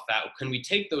builds off that. When we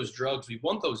take those drugs, we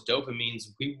want those dopamines,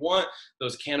 we want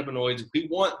those cannabinoids, we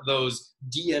want those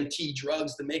DMT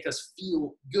drugs to make us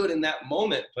feel good in that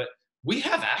moment. But we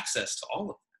have access to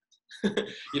all of that.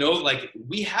 Like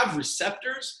we have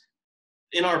receptors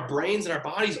in our brains and our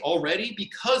bodies already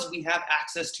because we have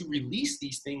access to release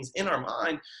these things in our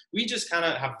mind. We just kind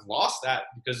of have lost that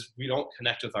because we don't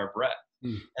connect with our breath.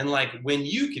 And like when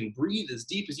you can breathe as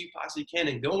deep as you possibly can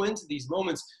and go into these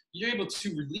moments, you're able to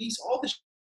release all the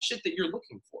shit that you're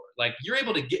looking for. Like you're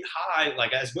able to get high,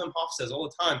 like as Wim Hof says all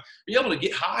the time, you're able to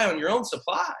get high on your own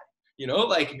supply,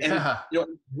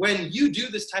 when you do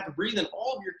this type of breathing,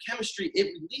 all of your chemistry,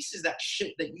 it releases that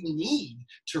shit that you need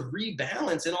to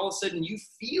rebalance. And all of a sudden you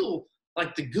feel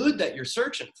like the good that you're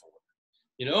searching for,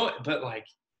 but like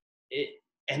it,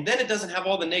 and then it doesn't have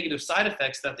all the negative side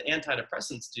effects that the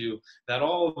antidepressants do, that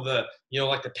all the,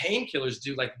 like the painkillers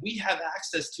do. Like we have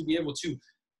access to be able to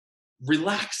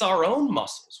relax our own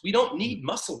muscles. We don't need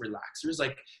muscle relaxers.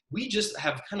 Like we just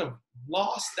have kind of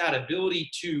lost that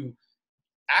ability to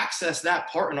access that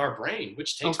part in our brain,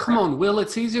 which takes come on, Will,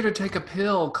 it's easier to take a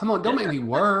pill. Come on, don't make me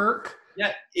work.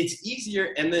 Yeah, it's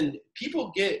easier. And then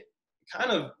people get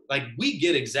kind of like, we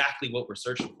get exactly what we're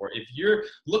searching for. If you're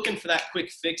looking for that quick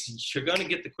fix, you're going to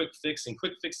get the quick fix, and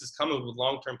quick fixes come with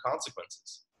long-term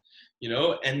consequences,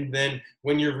 and then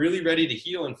when you're really ready to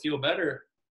heal and feel better,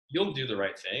 you'll do the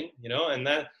right thing, and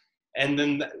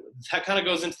then that kind of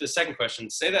goes into the second question.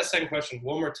 Say that second question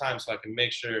one more time so I can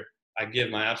make sure I give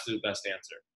my absolute best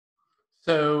answer.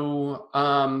 So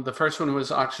the first one was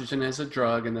oxygen as a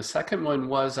drug, and the second one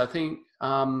was, I think,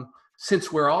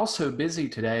 since we're all so busy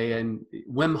today and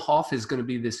Wim Hof is going to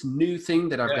be this new thing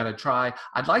that I've got to try,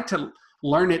 I'd like to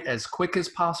learn it as quick as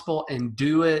possible and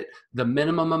do it the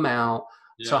minimum amount.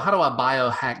 Yeah. So how do I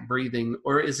biohack breathing,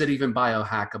 or is it even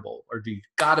biohackable, or do you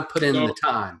got to put in the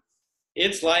time?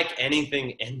 It's like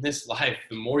anything in this life.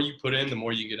 The more you put in, the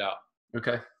more you get out.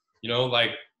 Okay.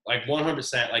 Like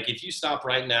 100%. Like if you stop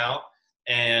right now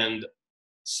and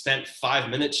spent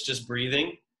 5 minutes just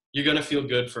breathing, you're going to feel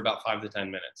good for about 5 to 10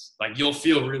 minutes. Like you'll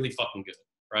feel really fucking good.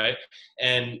 Right.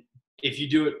 And if you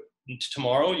do it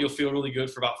tomorrow, you'll feel really good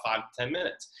for about 5 to 10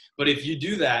 minutes. But if you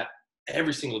do that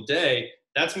every single day,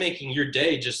 that's making your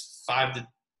day just 5 to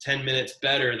 10 minutes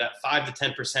better, that 5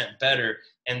 to 10% better.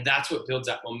 And that's what builds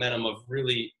that momentum of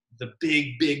really the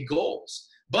big, big goals.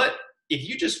 But if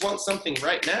you just want something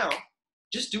right now,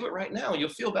 just do it right now. You'll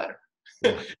feel better.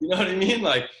 You know what I mean?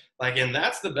 Like, and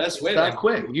that's the best way. That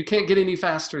quick. You can't get any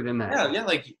faster than that. Yeah.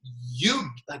 Like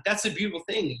that's a beautiful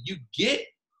thing. You get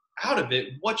out of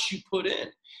it what you put in.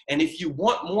 And if you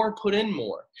want more, put in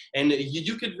more. And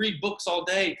you could read books all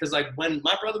day. Cause like when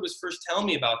my brother was first telling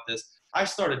me about this, I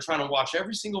started trying to watch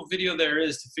every single video there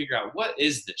is to figure out what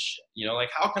is this shit?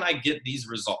 Like, how can I get these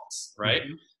results? Right.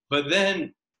 Mm-hmm. But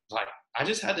then like, I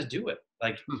just had to do it.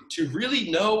 Like to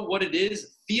really know what it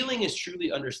is, feeling is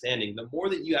truly understanding. The more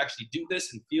that you actually do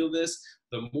this and feel this,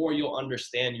 the more you'll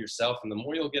understand yourself and the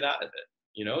more you'll get out of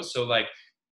it, So like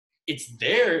it's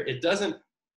there. It doesn't,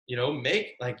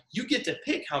 make like you get to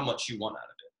pick how much you want out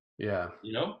of it.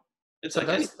 Yeah. It's so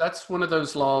like that's one of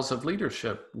those laws of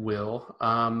leadership, Will,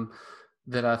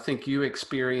 that I think you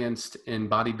experienced in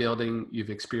bodybuilding. You've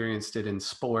experienced it in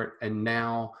sport, and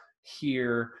now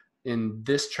here in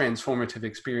this transformative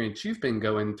experience you've been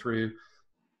going through,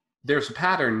 there's a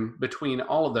pattern between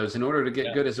all of those. In order to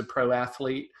get good as a pro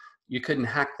athlete, you couldn't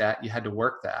hack that. You had to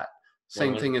work that.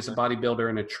 Same thing as a bodybuilder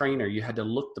and a trainer. You had to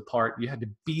look the part. You had to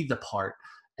be the part.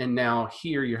 And now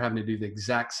here you're having to do the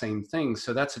exact same thing.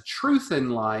 So that's a truth in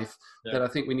life that I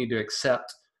think we need to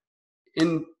accept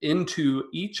into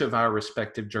each of our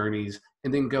respective journeys,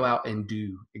 and then go out and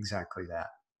do exactly that.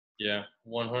 Yeah,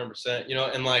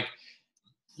 100%. And like,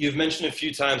 you've mentioned a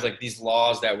few times, like these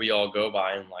laws that we all go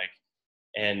by,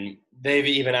 and they've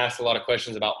even asked a lot of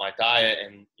questions about my diet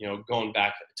and, going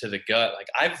back to the gut. Like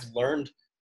I've learned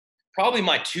probably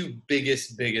my two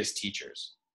biggest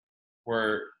teachers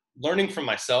were learning from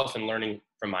myself and learning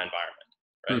from my environment.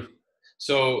 Right.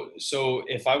 So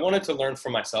if I wanted to learn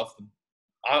from myself,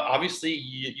 obviously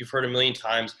you've heard a million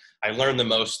times, I learned the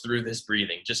most through this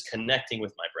breathing, just connecting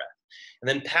with my breath. And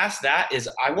then past that is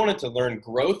I wanted to learn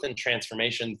growth and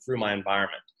transformation through my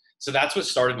environment. So that's what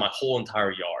started my whole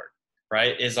entire yard,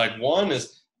 right? Is like, one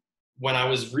is when I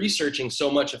was researching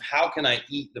so much of how can I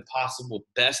eat the possible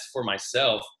best for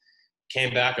myself,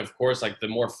 came back, of course, like the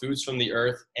more foods from the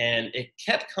earth. And it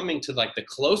kept coming to like the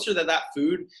closer that that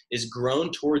food is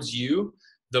grown towards you,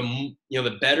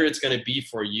 the better it's going to be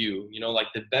for you. Like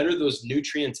the better those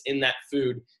nutrients in that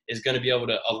food is going to be able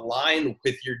to align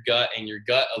with your gut, and your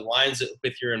gut aligns it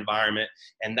with your environment.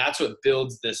 And that's what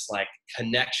builds this like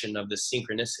connection of the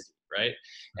synchronicity, right?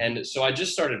 And so I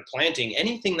just started planting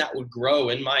anything that would grow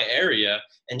in my area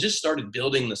and just started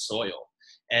building the soil.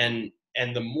 And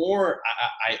the more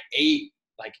I ate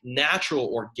like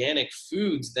natural organic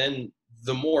foods, then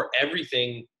the more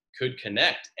everything could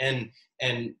connect. And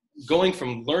going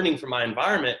from learning from my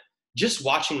environment, just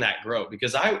watching that grow,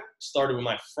 because I started with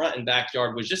my front and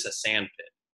backyard was just a sand pit,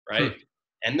 right?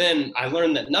 And then I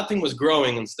learned that nothing was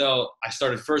growing until I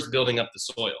started first building up the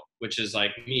soil, which is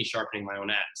like me sharpening my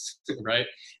own axe, right?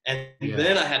 And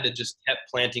then I had to just kept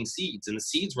planting seeds, and the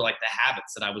seeds were like the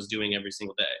habits that I was doing every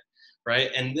single day, right?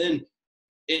 And then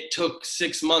it took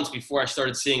 6 months before I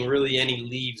started seeing really any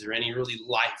leaves or any really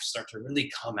life start to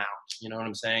really come out. You know what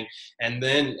I'm saying? And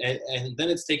then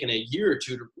it's taken a year or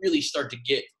two to really start to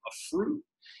get a fruit.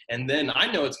 And then I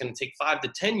know it's going to take 5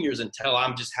 to 10 years until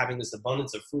I'm just having this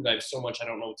abundance of fruit. I have so much I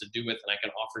don't know what to do with, and I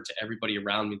can offer to everybody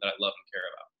around me that I love and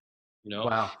care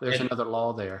about. Wow, there's another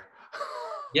law there.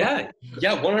 Yeah,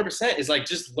 100%. Is like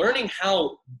just learning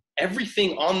how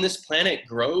everything on this planet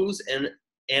grows and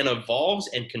evolves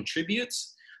and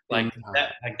contributes.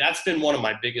 That's been one of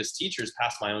my biggest teachers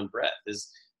past my own breath, is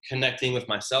connecting with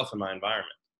myself and my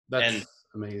environment. That's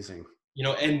amazing.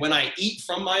 And when I eat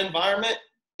from my environment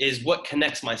is what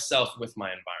connects myself with my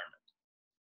environment.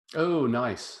 Oh,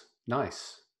 nice.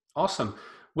 Awesome.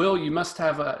 Will, you must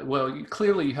have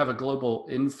clearly you have a global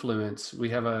influence. We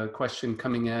have a question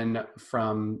coming in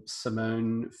from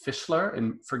Simone Fischler,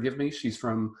 and forgive me, she's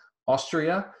from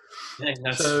Austria.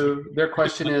 So their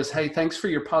question is, hey, thanks for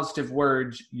your positive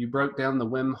words. You broke down the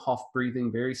Wim Hof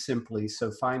breathing very simply,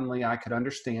 so finally I could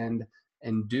understand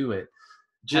and do it.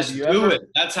 Just do it.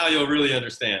 That's how you'll really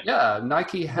understand. Yeah,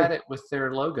 Nike had it with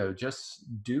their logo. Just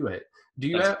do it.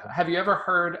 Have you ever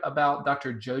heard about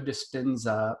Dr. Joe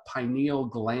Dispenza pineal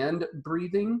gland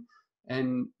breathing?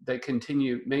 And they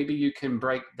continue, maybe you can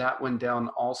break that one down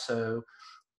also.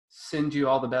 Send you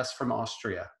all the best from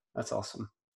Austria. That's awesome.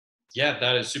 Yeah,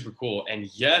 that is super cool. And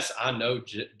yes, I know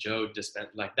Joe Dispenza.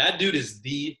 Like, that dude is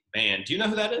the man. Do you know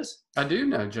who that is? I do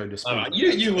know Joe Dispenza.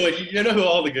 You know who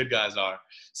all the good guys are.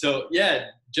 So yeah,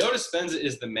 Joe Dispenza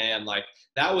is the man. Like,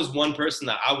 that was one person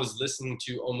that I was listening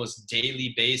to almost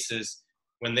daily basis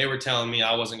when they were telling me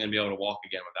I wasn't going to be able to walk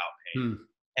again without pain.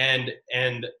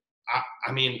 And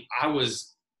I mean,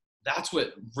 that's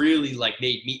what really like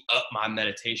made me up my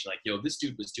meditation. Like, yo, this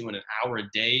dude was doing an hour a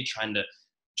day trying to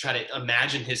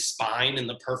imagine his spine in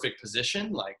the perfect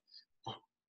position. Like,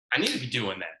 I need to be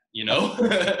doing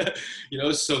that,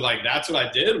 So like, that's what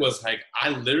I did, was like, I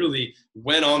literally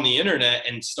went on the internet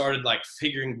and started like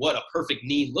figuring what a perfect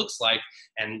knee looks like.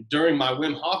 And during my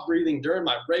Wim Hof breathing, during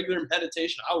my regular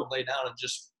meditation, I would lay down and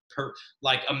just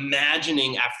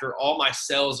imagining, after all my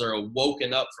cells are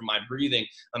woken up from my breathing,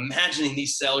 imagining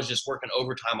these cells just working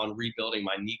overtime on rebuilding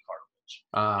my knee cartilage.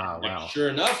 Wow. Sure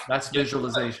enough, that's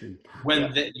visualization.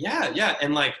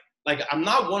 And like I'm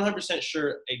not 100%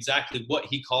 sure exactly what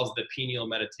he calls the pineal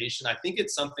meditation. I think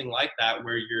it's something like that,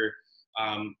 where you're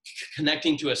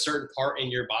connecting to a certain part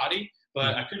in your body,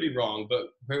 but I could be wrong. But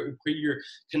where you're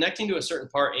connecting to a certain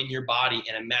part in your body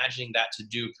and imagining that to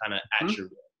do kind of at your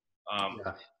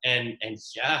will. And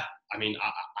yeah, I mean,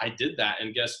 I did that,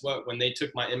 and guess what? When they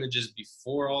took my images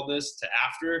before all this to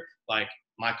after, like,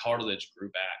 my cartilage grew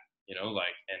back.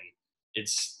 And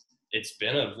it's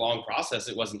been a long process.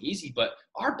 It wasn't easy, but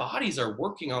our bodies are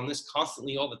working on this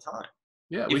constantly all the time.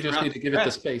 Yeah, we just need to give it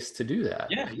the space to do that.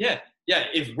 Yeah.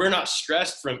 If we're not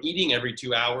stressed from eating every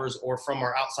 2 hours or from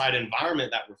our outside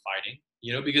environment that we're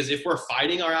fighting, because if we're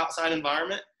fighting our outside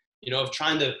environment, of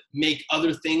trying to make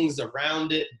other things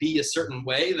around it be a certain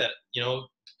way that,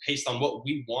 based on what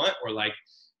we want, or like,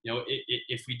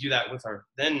 if we do that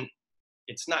then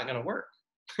it's not going to work.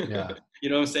 Yeah. You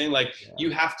know what I'm saying? Like, you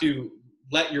have to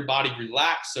let your body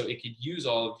relax so it could use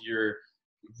all of your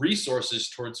resources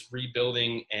towards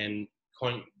rebuilding and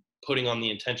putting on the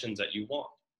intentions that you want.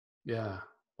 Yeah.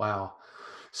 Wow.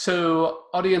 So,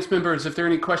 audience members, if there are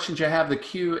any questions you have, the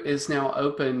queue is now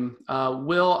open.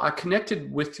 Will, I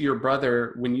connected with your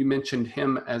brother when you mentioned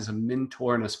him as a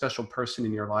mentor and a special person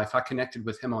in your life. I connected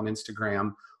with him on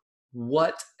Instagram.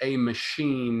 What a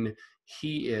machine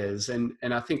he is. And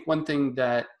I think one thing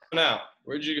that... Now,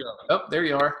 where'd you go? Oh, there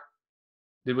you are.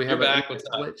 Did we You're have an back. internet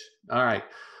What's up? glitch? All right.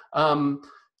 Um,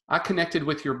 I connected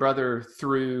with your brother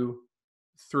through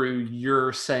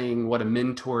your saying what a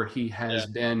mentor he Yeah, has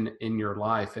been in your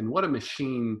life and what a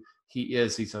machine he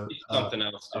is. He's he's something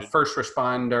else, a dude. first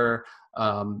responder,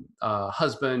 a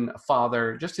husband, a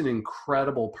father, just an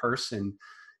incredible person.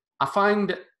 I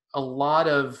find a lot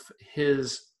of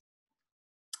his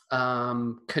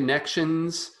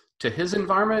connections to his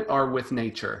environment are with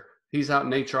nature. He's out in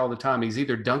nature all the time. He's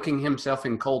either dunking himself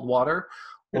in cold water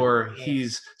or Yeah.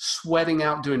 he's sweating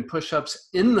out doing push-ups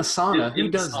in the sauna. Who In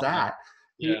the does sauna. that?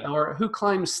 Yeah. Or who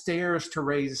climbs stairs to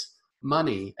raise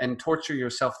money and torture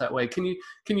yourself that way? Can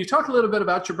you talk a little bit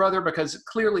about your brother, because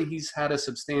clearly he's had a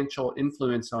substantial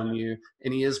influence on you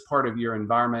and he is part of your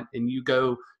environment and you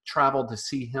go travel to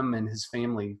see him and his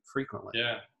family frequently?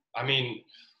 Yeah. I mean,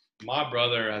 my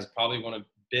brother has probably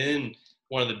been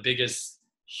one of the biggest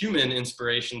human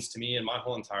inspirations to me in my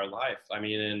whole entire life. I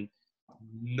mean, and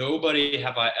nobody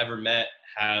have I ever met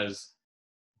has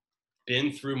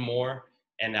been through more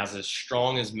and as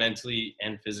strong as mentally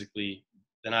and physically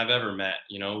than I've ever met.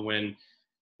 You know, when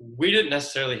we didn't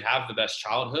necessarily have the best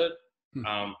childhood. Hmm.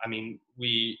 I mean,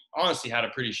 we honestly had a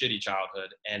pretty shitty childhood,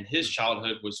 and his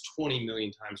childhood was 20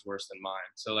 million times worse than mine.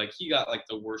 So like he got like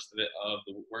the worst of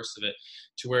it,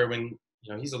 to where when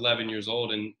he's 11 years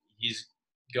old and he's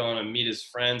going to meet his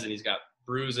friends and he's got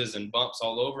bruises and bumps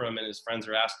all over him, and his friends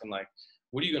are asking like,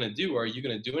 "What are you going to do? Are you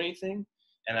going to do anything?"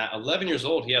 And at 11 years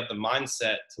old, he had the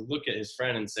mindset to look at his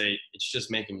friend and say, "It's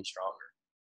just making me stronger."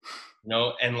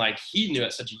 And like he knew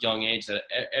at such a young age that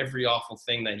every awful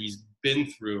thing that he's been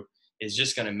through is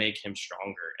just going to make him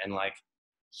stronger. And like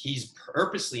he's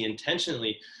purposely,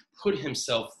 intentionally put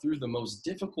himself through the most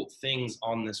difficult things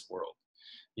on this world,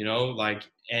 like,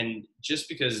 and just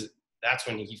because that's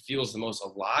when he feels the most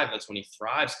alive, that's when he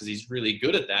thrives, because he's really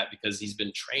good at that, because he's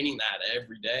been training that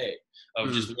every day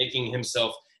of just making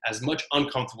himself as much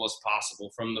uncomfortable as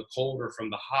possible, from the cold or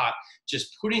from the hot,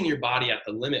 just putting your body at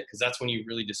the limit, because that's when you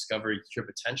really discover your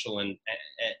potential and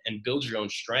build your own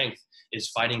strength, is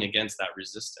fighting against that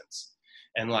resistance.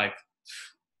 And like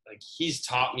he's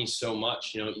taught me so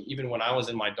much, even when I was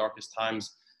in my darkest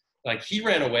times. Like he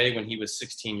ran away when he was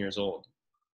 16 years old.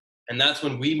 And that's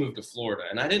when we moved to Florida.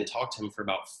 And I didn't talk to him for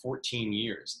about 14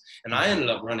 years. And I ended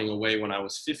up running away when I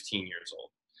was 15 years old.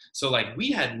 So like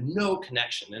we had no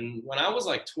connection. And when I was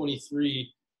like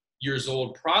 23 years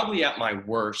old, probably at my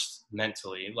worst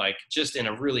mentally, like just in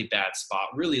a really bad spot,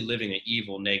 really living an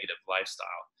evil, negative lifestyle,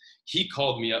 he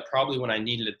called me up probably when I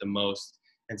needed it the most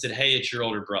and said, "Hey, it's your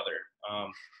older brother.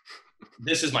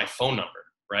 This is my phone number,"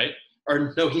 right?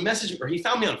 Or no, he messaged me, or he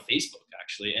found me on Facebook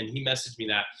actually, and he messaged me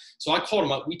that. So I called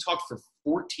him up. We talked for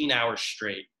 14 hours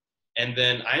straight. And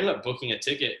then I ended up booking a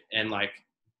ticket and like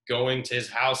going to his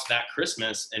house that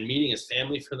Christmas and meeting his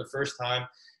family for the first time.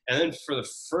 And then for the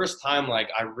first time, like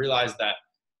I realized that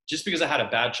just because I had a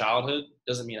bad childhood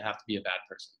doesn't mean I have to be a bad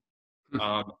person.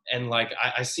 And like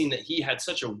I seen that he had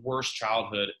such a worse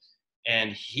childhood,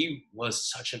 and he was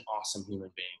such an awesome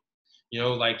human being.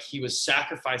 Like he was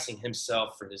sacrificing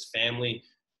himself for his family,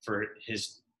 for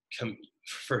his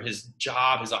for his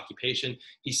job, his occupation.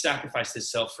 He sacrificed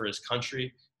himself for his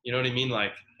country. You know what I mean?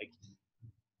 Like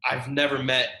I've never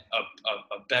met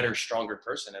a better, stronger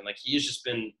person. And like he has just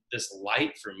been this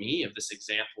light for me, of this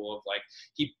example of like,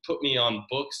 he put me on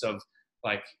books of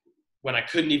like when I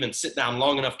couldn't even sit down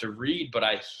long enough to read, but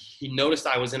he noticed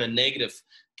I was in a negative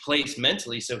place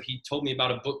mentally. So he told me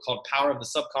about a book called Power of the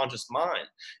Subconscious Mind,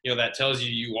 that tells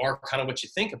you are kind of what you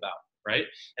think about. Right.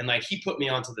 And like, he put me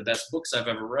onto the best books I've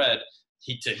ever read.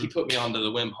 He put me onto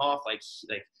the Wim Hof,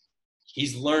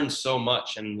 he's learned so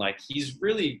much, and like he's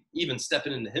really even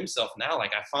stepping into himself now.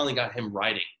 Like I finally got him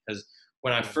writing, because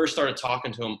when I first started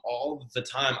talking to him all the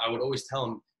time, I would always tell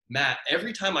him, "Matt,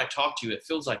 every time I talk to you, it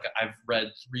feels like I've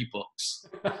read 3 books."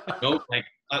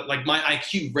 Like my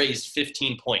IQ raised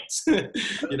 15 points.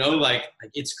 Like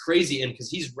it's crazy. And because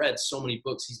he's read so many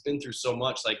books, he's been through so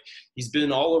much. Like he's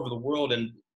been all over the world and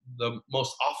the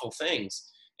most awful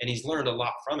things, and he's learned a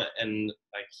lot from it. And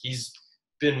like he's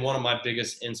been one of my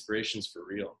biggest inspirations for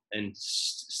real, and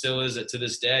still is it to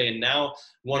this day. And now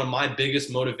one of my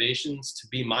biggest motivations to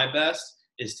be my best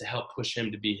is to help push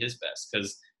him to be his best,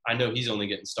 because I know he's only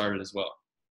getting started as well.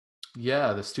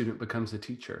 Yeah, the student becomes the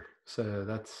teacher. So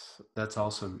that's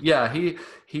awesome. Yeah, he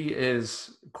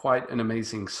is quite an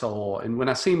amazing soul. And when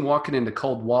I see him walking into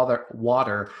cold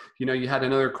water, you had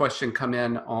another question come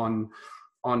in on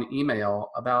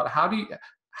email about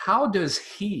how does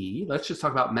he, let's just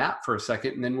talk about Matt for a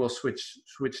second, and then we'll switch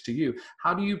to you.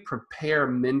 How do you prepare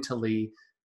mentally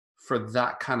for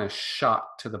that kind of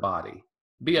shock to the body?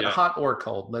 be it hot or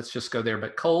cold. Let's just go there.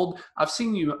 But cold, I've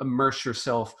seen you immerse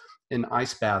yourself in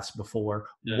ice baths before.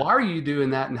 Yeah. Why are you doing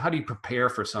that? And how do you prepare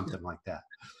for something like that?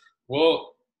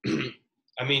 Well,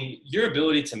 I mean, your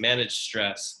ability to manage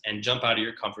stress and jump out of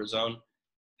your comfort zone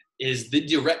is the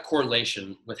direct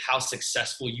correlation with how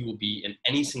successful you will be in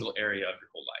any single area of your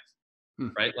whole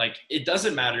life, right? Like, it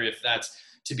doesn't matter if that's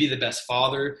to be the best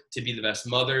father, to be the best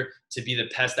mother, to be the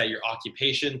best at your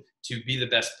occupation, to be the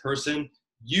best person.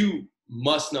 You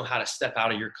must know how to step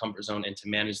out of your comfort zone and to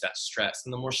manage that stress.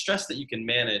 And the more stress that you can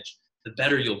manage, the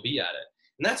better you'll be at it.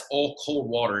 And that's all cold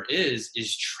water is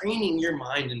training your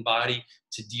mind and body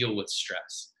to deal with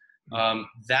stress.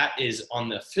 That is on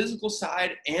the physical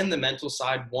side and the mental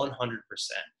side, 100%.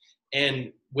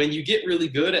 And when you get really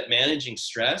good at managing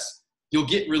stress, you'll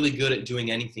get really good at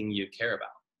doing anything you care about.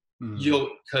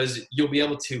 Because you'll be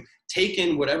able to take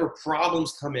in whatever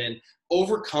problems come in,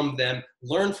 overcome them,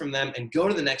 learn from them, and go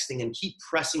to the next thing and keep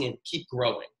pressing and keep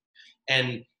growing.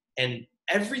 And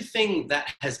everything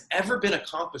that has ever been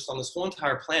accomplished on this whole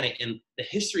entire planet in the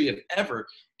history of ever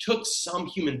took some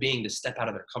human being to step out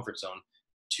of their comfort zone,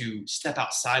 to step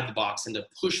outside the box and to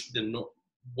push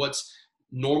what's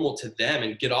normal to them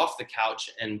and get off the couch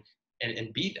and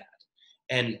be that.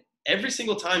 And every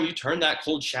single time you turn that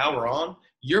cold shower on,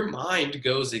 your mind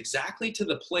goes exactly to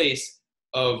the place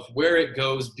of where it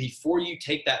goes before you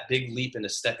take that big leap into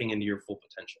stepping into your full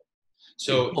potential.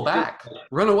 So pull back,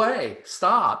 run away,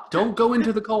 stop, don't go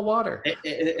into the cold water.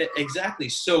 Exactly.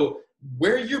 So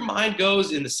where your mind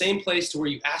goes in the same place to where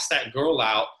you ask that girl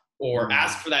out or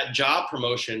ask for that job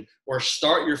promotion or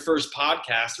start your first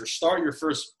podcast or start your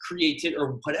first creative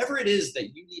or whatever it is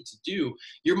that you need to do,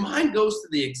 your mind goes to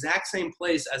the exact same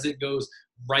place as it goes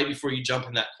right before you jump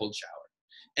in that cold shower.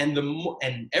 And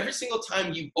every single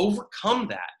time you overcome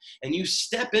that and you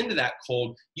step into that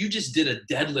cold, you just did a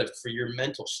deadlift for your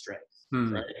mental strength,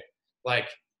 right? Like,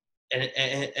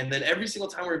 and then every single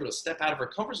time we're able to step out of our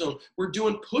comfort zone, we're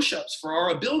doing push-ups for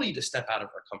our ability to step out of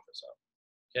our comfort zone.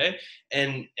 Okay.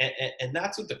 And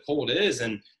that's what the cold is.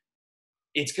 And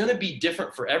it's going to be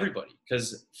different for everybody.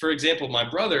 Because, for example, my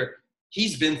brother,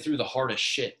 he's been through the hardest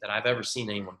shit that I've ever seen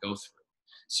anyone go through.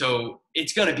 So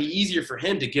it's going to be easier for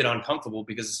him to get uncomfortable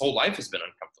because his whole life has been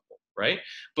uncomfortable, right?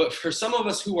 But for some of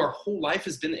us who our whole life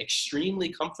has been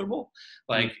extremely comfortable,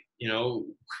 like, you know,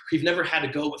 we've never had to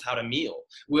go without a meal,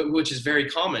 which is very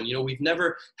common. You know, we've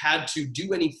never had to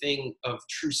do anything of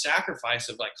true sacrifice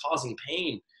of like causing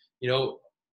pain. You know,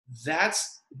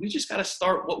 we just got to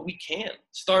start what we can.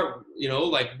 Start, you know,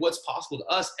 like what's possible to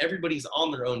us. Everybody's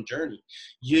on their own journey.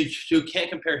 You can't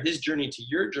compare his journey to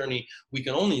your journey. We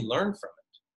can only learn from it.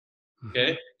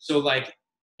 Okay. So like,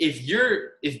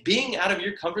 if being out of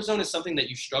your comfort zone is something that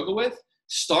you struggle with,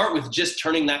 start with just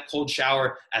turning that cold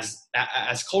shower as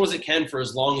cold as it can for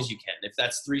as long as you can. If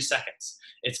that's 3 seconds,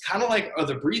 it's kind of like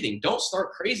the breathing. Don't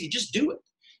start crazy. Just do it.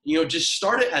 You know, just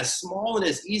start it as small and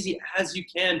as easy as you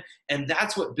can. And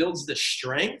that's what builds the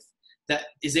strength that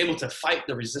is able to fight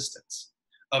the resistance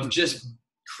of just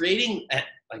creating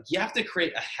you have to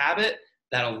create a habit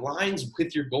that aligns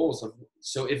with your goals.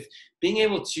 So if being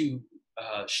able to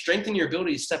strengthen your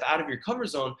ability to step out of your comfort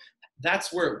zone,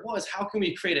 that's where it was. How can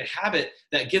we create a habit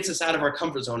that gets us out of our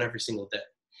comfort zone every single day?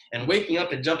 And waking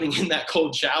up and jumping in that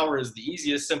cold shower is the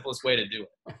easiest, simplest way to do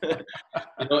it.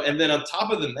 You know, and then on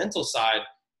top of the mental side,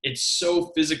 it's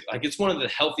so physical. Like, it's one of the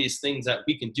healthiest things that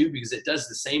we can do because it does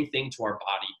the same thing to our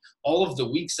body. All of the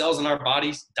weak cells in our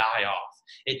bodies die off.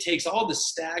 It takes all the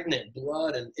stagnant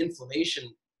blood and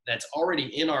inflammation that's already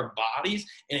in our bodies,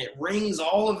 and it wrings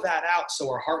all of that out so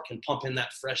our heart can pump in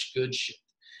that fresh, good shit.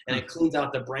 And it cleans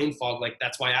out the brain fog. Like,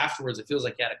 that's why afterwards it feels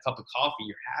like you had a cup of coffee.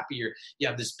 You're happier. You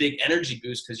have this big energy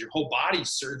boost because your whole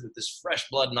body's surged with this fresh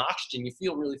blood and oxygen. You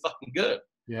feel really fucking good.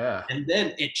 Yeah. And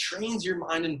then it trains your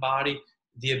mind and body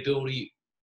the ability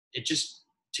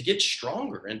to get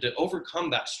stronger and to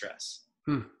overcome that stress.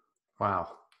 Wow.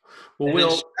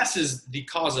 Well, stress is the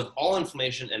cause of all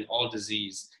inflammation and all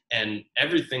disease and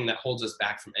everything that holds us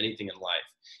back from anything in life.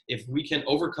 If we can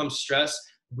overcome stress,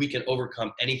 we can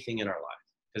overcome anything in our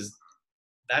life, because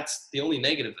that's the only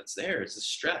negative that's there is the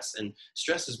stress, and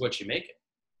stress is what you make it.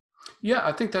 Yeah,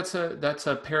 I think that's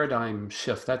a paradigm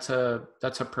shift. That's a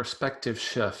perspective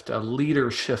shift, a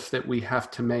leader shift that we have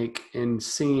to make in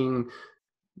seeing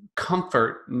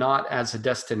comfort not as a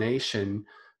destination,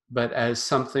 but as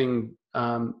something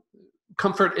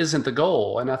comfort isn't the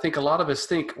goal. And I think a lot of us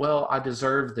think, well, I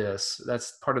deserve this.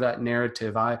 That's part of that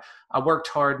narrative. I worked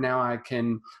hard, now I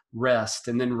can rest.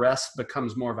 And then rest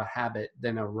becomes more of a habit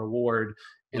than a reward.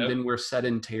 And Yep. then we're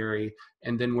sedentary,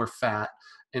 and then we're fat,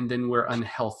 and then we're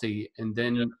unhealthy, and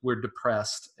then Yep. we're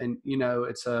depressed. And, you know,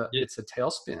 it's a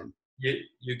tailspin.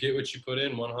 You get what you put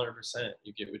in 100%.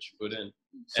 You get what you put in.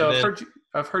 So And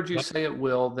I've heard you say it,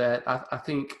 Will, that I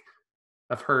think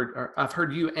I've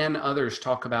heard you and others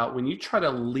talk about when you try to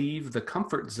leave the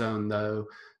comfort zone, though,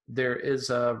 there is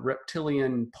a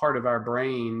reptilian part of our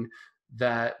brain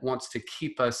that wants to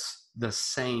keep us the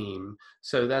same.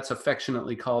 So that's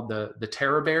affectionately called the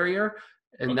terror barrier.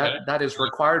 And okay. that is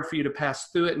required for you to pass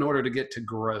through it in order to get to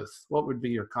growth. What would be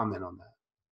your comment on that?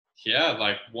 Yeah,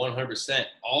 like 100%.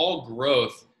 All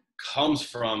growth comes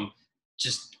from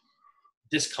just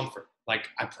discomfort. Like,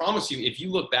 I promise you, if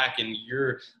you look back in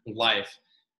your life,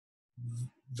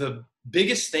 the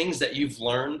biggest things that you've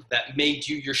learned that made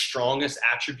you your strongest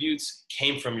attributes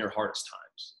came from your hardest times.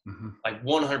 Mm-hmm. Like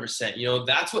 100%. You know,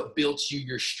 that's what built you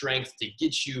your strength to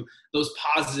get you those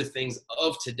positive things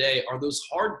of today, are those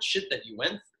hard shit that you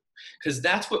went through. Because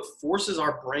that's what forces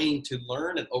our brain to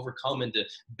learn and overcome and to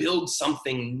build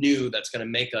something new that's going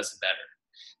to make us better.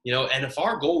 You know, and if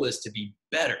our goal is to be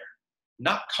better,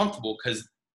 not comfortable, because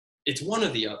it's one or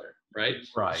the other, right?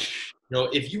 Right. You know,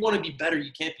 if you want to be better,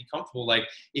 you can't be comfortable. Like,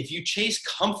 if you chase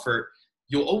comfort,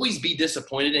 you'll always be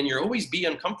disappointed and you'll always be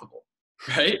uncomfortable,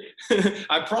 right?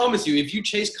 I promise you, if you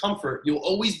chase comfort, you'll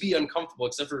always be uncomfortable,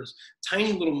 except for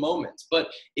tiny little moments. But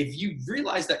if you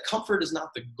realize that comfort is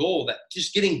not the goal, that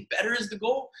just getting better is the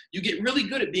goal, you get really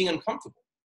good at being uncomfortable,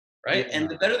 right? Yeah. And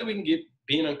the better that we can get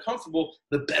being uncomfortable,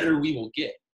 the better we will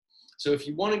get. So if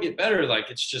you want to get better,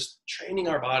 like, it's just training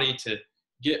our body to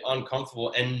get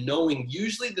uncomfortable, and knowing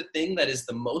usually the thing that is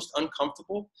the most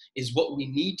uncomfortable is what we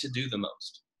need to do the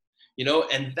most. You know,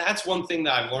 and that's one thing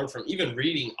that I've learned from even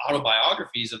reading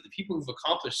autobiographies of the people who've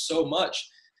accomplished so much.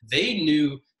 They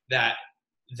knew that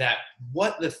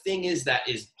what the thing is that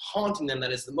is haunting them,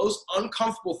 that is the most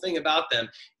uncomfortable thing about them,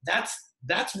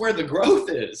 that's where the growth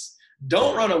is.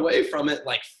 Don't run away from it.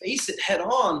 Like, face it head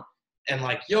on, and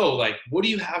like, yo, like, what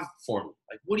do you have for me?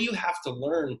 Like, what do you have to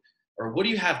learn, or what do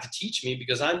you have to teach me?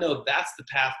 Because I know that's the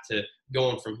path to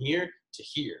going from here to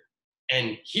here.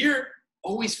 And here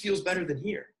always feels better than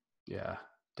here. Yeah,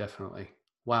 definitely.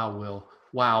 Wow, Will.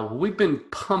 Wow. We've been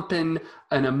pumping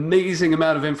an amazing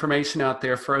amount of information out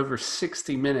there for over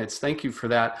 60 minutes. Thank you for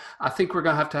that. I think we're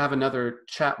going to have another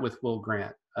chat with Will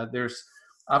Grant. I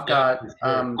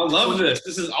love this.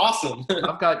 This is awesome.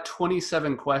 I've got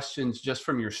 27 questions just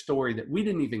from your story that we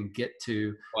didn't even get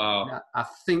to. Wow. I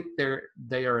think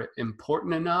they are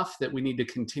important enough that we need to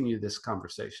continue this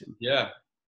conversation. Yeah.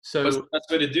 So what's the best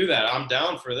way to do that? I'm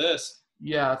down for this.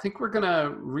 Yeah, I think we're going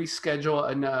to we're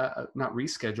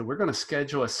going to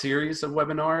schedule a series of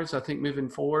webinars, I think, moving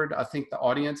forward. I think the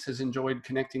audience has enjoyed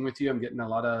connecting with you. I'm getting a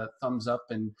lot of thumbs up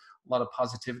and a lot of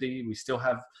positivity. We still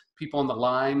have people on the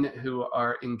line who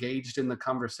are engaged in the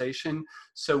conversation.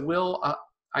 So Will,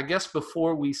 I guess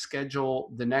before we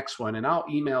schedule the next one, and I'll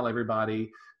email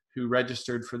everybody who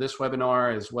registered for this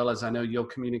webinar, as well as I know you'll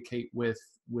communicate with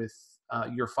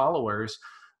your followers,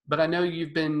 but I know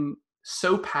you've been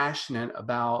so passionate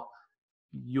about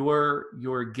your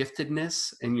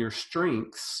giftedness and your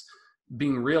strengths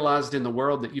being realized in the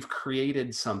world that you've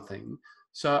created something.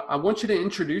 So I want you to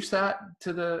introduce that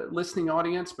to the listening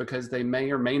audience, because they may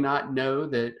or may not know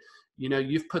that, you know,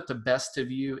 you've put the best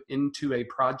of you into a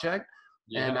project.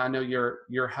 Yeah. And I know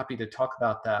you're happy to talk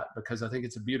about that, because I think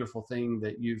it's a beautiful thing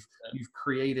that you've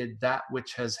created that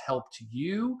which has helped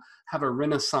you have a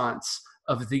renaissance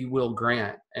of the Will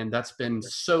Grant. And that's been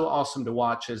so awesome to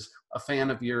watch as a fan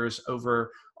of yours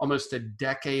over almost a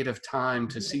decade of time,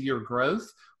 to see your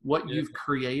growth. What you've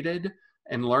created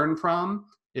and learned from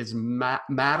is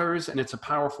matters, and it's a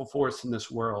powerful force in this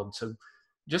world. So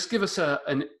just give us a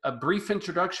brief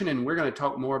introduction, and we're going to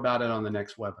talk more about it on the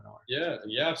next webinar. Yeah,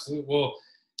 absolutely. Well,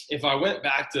 if I went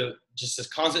back to just this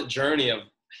constant journey of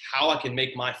how I can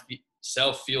make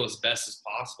myself feel as best as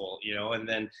possible, you know, and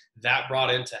then that brought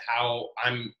into how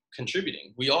I'm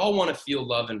contributing. We all want to feel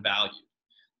love and valued,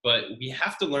 but we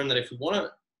have to learn that if we want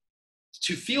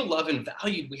to feel love and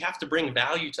valued, we have to bring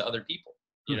value to other people,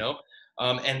 you know,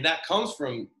 and that comes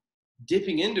from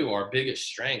dipping into our biggest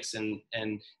strengths and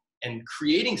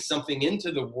creating something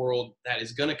into the world that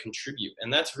is going to contribute.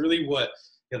 And that's really what,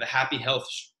 you know, the Happy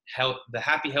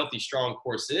Healthy Strong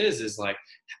course is like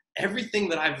everything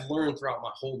that I've learned throughout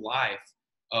my whole life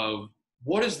of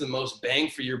what is the most bang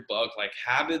for your buck, like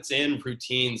habits and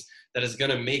routines that is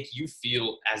going to make you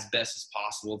feel as best as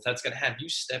possible. That's going to have you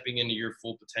stepping into your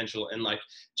full potential and like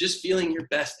just feeling your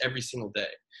best every single day.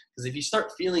 Because if you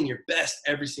start feeling your best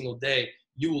every single day,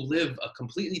 you will live a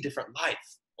completely different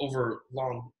life over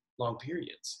long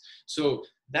periods. So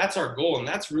that's our goal. And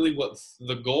that's really what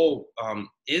the goal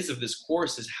is of this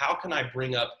course, is how can I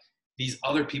bring up these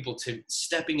other people to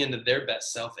stepping into their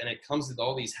best self. And it comes with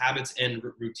all these habits and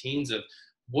routines of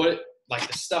what, like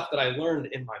the stuff that I learned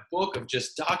in my book of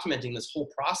just documenting this whole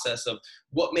process of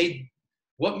what made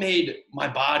my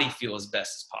body feel as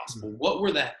best as possible. What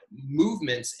were the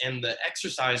movements and the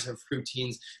exercise of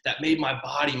routines that made my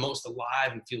body most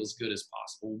alive and feel as good as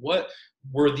possible? What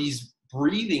were these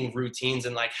breathing routines,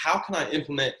 and like how can I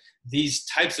implement these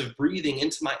types of breathing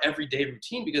into my everyday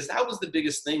routine? Because that was the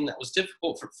biggest thing that was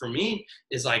difficult for me,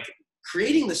 is like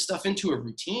creating this stuff into a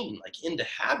routine, like into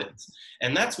habits.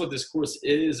 And that's what this course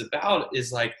is about,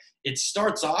 is like it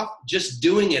starts off just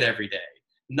doing it every day,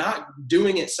 not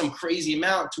doing it some crazy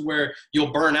amount to where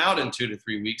you'll burn out in 2 to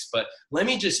 3 weeks, but let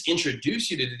me just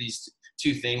introduce you to these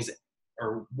 2 things,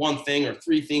 or 1 thing, or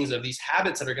 3 things of these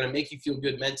habits that are going to make you feel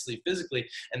good mentally, physically.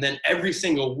 And then every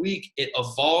single week it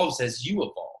evolves as you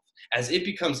evolve. As it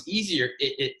becomes easier,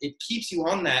 it keeps you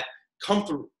on that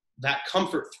comfort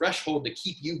threshold to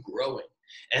keep you growing.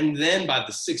 And then by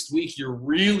the 6th week, you're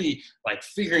really like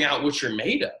figuring out what you're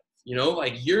made of,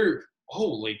 like you're,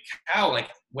 holy cow,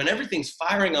 like when everything's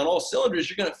firing on all cylinders,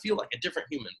 you're going to feel like a different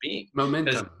human being.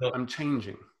 Momentum. I'm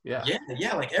changing. Yeah.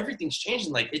 Like everything's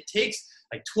changing. Like it takes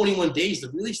like 21 days to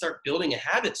really start building a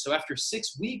habit. So after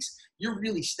 6 weeks, you're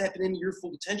really stepping into your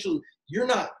full potential. You're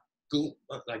not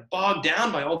like bogged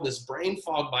down by all this brain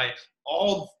fog, by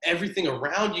everything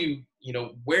around you,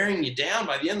 wearing you down.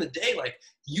 By the end of the day, like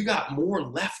you got more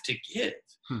left to give.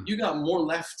 You got more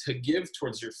left to give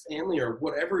towards your family or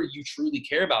whatever you truly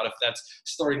care about. If that's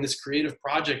starting this creative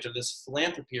project or this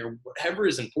philanthropy or whatever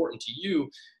is important to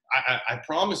you, I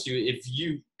promise you, if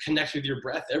you connect with your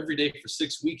breath every day for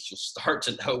 6 weeks, you'll start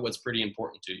to know what's pretty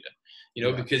important to you,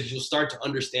 because you'll start to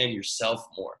understand yourself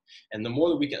more. And the more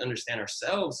that we can understand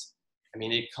ourselves, I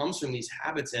mean, it comes from these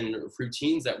habits and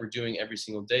routines that we're doing every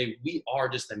single day. We are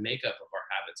just the makeup of our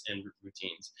habits and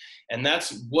routines. And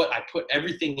that's what I put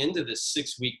everything into this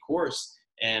 6-week course.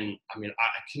 And I mean, I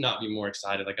could not be more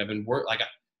excited. Like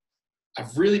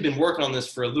I've really been working on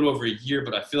this for a little over a year,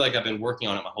 but I feel like I've been working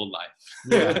on it my whole life.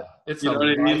 Yeah, it's you know what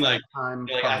I mean? Like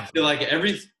I feel like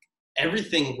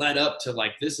everything led up to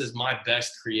like, this is my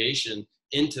best creation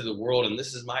into the world, and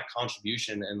this is my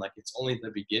contribution, and like it's only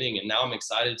the beginning. And now I'm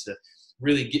excited to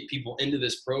really get people into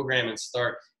this program and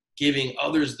start giving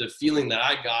others the feeling that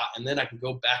I got, and then I can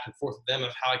go back and forth with them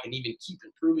of how I can even keep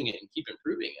improving it.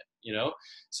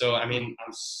 So I mean,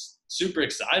 I'm super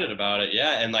excited about it.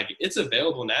 Yeah. And like it's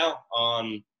available now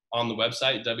on the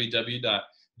website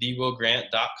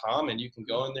www.thewillgrant.com, and you can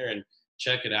go in there and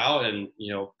check it out and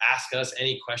ask us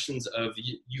any questions of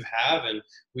you have, and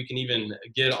we can even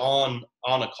get on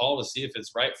a call to see if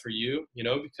it's right for you,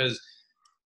 because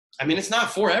I mean, it's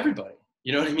not for everybody.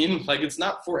 You know what I mean? Like, it's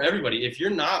not for everybody. If you're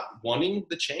not wanting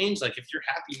the change, like if you're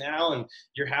happy now and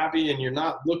you're happy and you're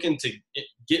not looking to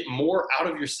get more out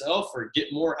of yourself or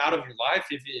get more out of your life,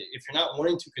 if you're not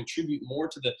wanting to contribute more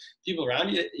to the people around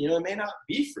you, it may not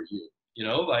be for you,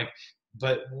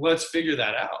 but let's figure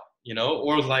that out,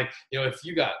 or like, if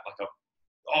you got like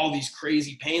all these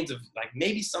crazy pains of like,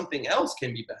 maybe something else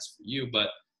can be best for you, but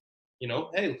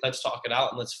hey, let's talk it out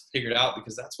and let's figure it out,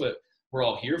 because that's what we're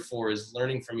all here for, is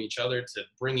learning from each other to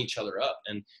bring each other up.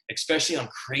 And especially on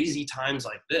crazy times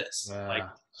like this, like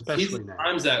especially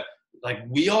times that like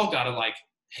we all gotta like,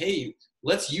 hey,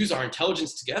 let's use our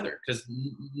intelligence together, because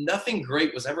nothing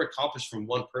great was ever accomplished from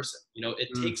one person. It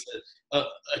takes a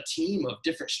team of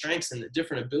different strengths and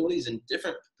different abilities and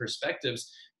different perspectives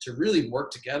to really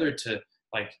work together to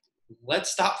like,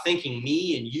 let's stop thinking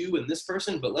me and you and this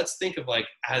person, but let's think of like,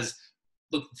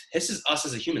 look, this is us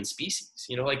as a human species,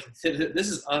 like this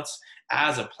is us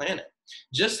as a planet.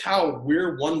 Just how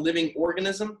we're one living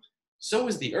organism, so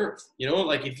is the earth.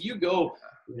 Like if you go,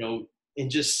 and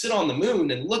just sit on the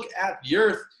moon and look at the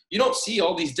earth, you don't see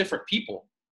all these different people.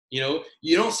 You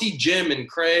don't see Jim and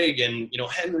Craig and,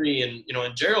 Henry and,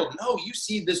 and Gerald. No, you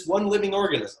see this one living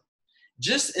organism.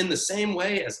 Just in the same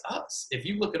way as us. If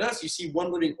you look at us, you see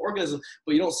one living organism,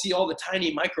 but you don't see all the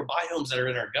tiny microbiomes that are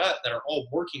in our gut that are all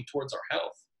working towards our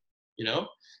health,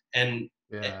 and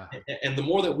the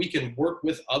more that we can work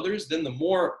with others, then the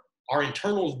more our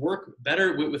internals work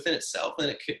better within itself, and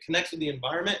it connects with the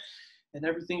environment, and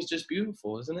everything's just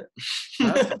beautiful, isn't it?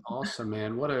 That's awesome,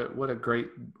 man. What a great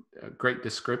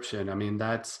description. I mean,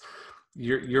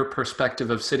 Your perspective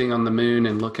of sitting on the moon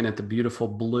and looking at the beautiful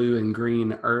blue and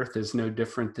green earth is no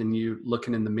different than you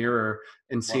looking in the mirror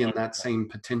and seeing that 100%. same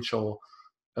potential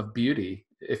of beauty.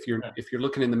 If you're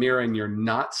looking in the mirror and you're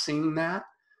not seeing that,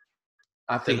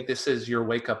 I think this is your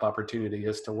wake up opportunity,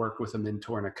 is to work with a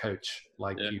mentor and a coach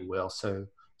like Yeah. you will. So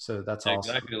that's awesome.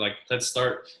 Exactly. Like, let's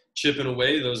start chipping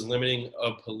away those limiting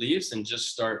beliefs and just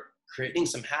start creating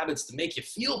some habits to make you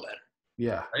feel better.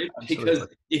 Yeah, Right? absolutely. Because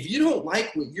if you don't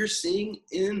like what you're seeing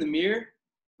in the mirror,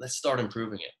 let's start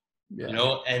improving it. Yeah. You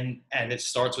know, and it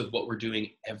starts with what we're doing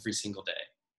every single day.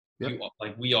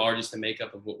 Yep. We are just the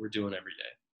makeup of what we're doing every day.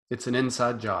 It's an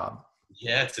inside job.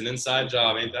 Yeah, it's an inside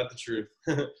job. Ain't that the truth?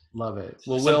 Love it.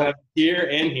 Well, Sometimes here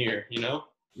and here, you know?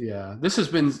 Yeah, this has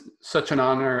been such an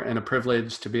honor and a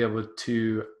privilege to be able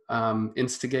to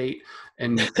instigate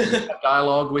and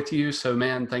dialogue with you. So,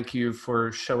 man, thank you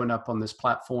for showing up on this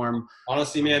platform.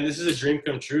 Honestly, man, this is a dream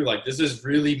come true. Like, this is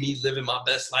really me living my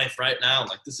best life right now.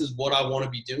 Like, this is what I want to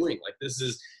be doing. Like, this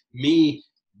is me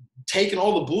taking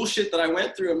all the bullshit that I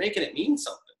went through and making it mean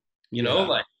something. You know,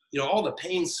 like, you know, all the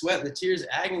pain, sweat, and the tears,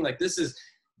 agony. Like, this is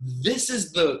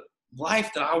the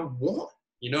life that I want.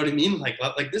 You know what I mean? Like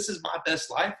this is my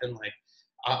best life, and like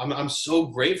I'm so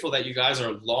grateful that you guys are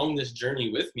along this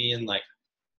journey with me. And like,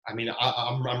 I mean,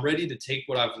 I'm ready to take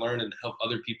what I've learned and help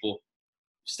other people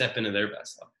step into their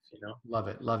best life. You know, love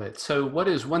it, love it. So, what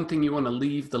is one thing you want to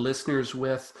leave the listeners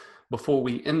with before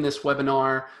we end this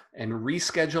webinar and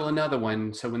reschedule another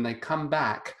one? So when they come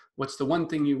back, what's the one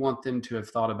thing you want them to have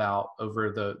thought about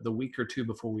over the week or two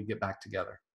before we get back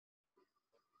together?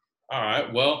 All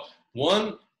right. Well,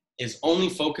 one is only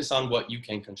focus on what you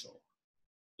can control.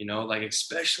 You know, like,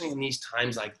 especially in these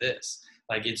times like this,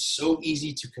 like, it's so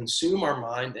easy to consume our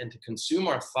mind and to consume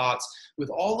our thoughts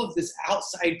with all of this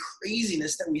outside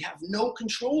craziness that we have no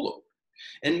control over.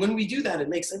 And when we do that, it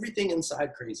makes everything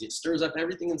inside crazy. It stirs up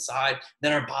everything inside.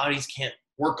 Then our bodies can't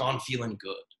work on feeling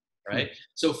good, right? Mm-hmm.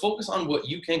 So focus on what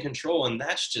you can control, and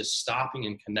that's just stopping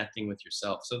and connecting with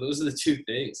yourself. So those are the two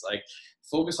things. Like,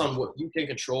 focus on what you can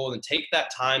control and take that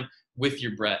time with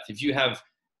your breath.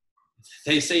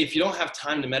 They say if you don't have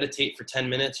time to meditate for 10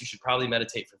 minutes, you should probably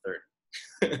meditate for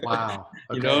 30. Wow.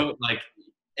 Okay. You know, like,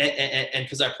 and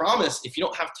because I promise, if you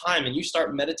don't have time and you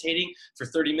start meditating for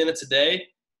 30 minutes a day,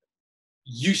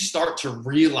 you start to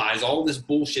realize all this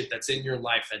bullshit that's in your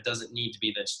life that doesn't need to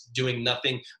be this, doing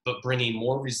nothing but bringing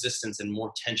more resistance and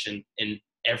more tension in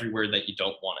everywhere that you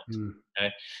don't want it.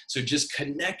 Okay? So just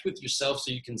connect with yourself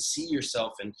so you can see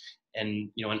yourself and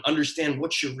you know, and understand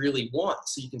what you really want,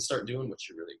 so you can start doing what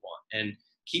you really want, and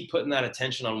keep putting that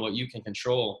attention on what you can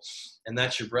control. And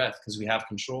that's your breath, because we have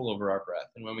control over our breath.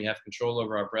 And when we have control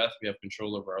over our breath, we have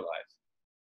control over our life.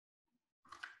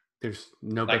 There's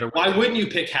no better way. Why wouldn't you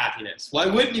pick happiness? Why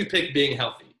wouldn't you pick being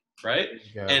healthy? Right?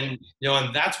 And, you know,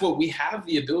 and that's what we have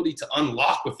the ability to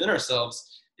unlock within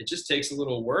ourselves. It just takes a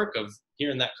little work of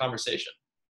hearing that conversation.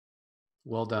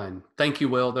 Well done. Thank you,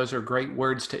 Will. Those are great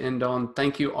words to end on.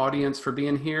 Thank you, audience, for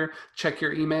being here. Check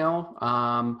your email.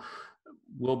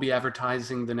 We'll be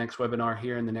advertising the next webinar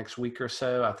here in the next week or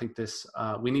so. I think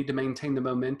we need to maintain the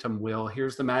momentum, Will.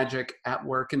 Here's the magic at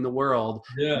work in the world.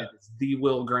 Yeah. It's the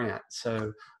Will Grant.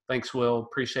 So thanks, Will.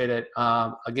 Appreciate it.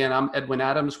 Again, I'm Edwin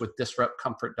Adams with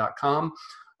DisruptComfort.com.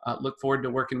 Look forward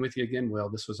to working with you again, Will.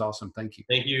 This was awesome. Thank you.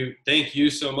 Thank you. Thank you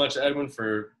so much, Edwin,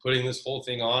 for putting this whole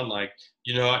thing on. Like,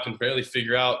 you know, I can barely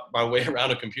figure out my way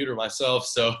around a computer myself.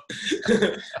 So,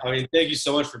 I mean, thank you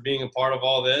so much for being a part of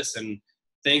all this. And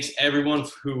thanks everyone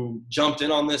who jumped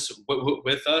in on this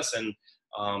with us. And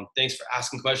thanks for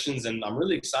asking questions. And I'm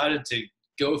really excited to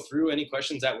go through any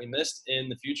questions that we missed in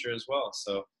the future as well.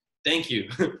 So thank you.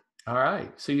 All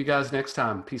right. See you guys next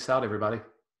time. Peace out, everybody.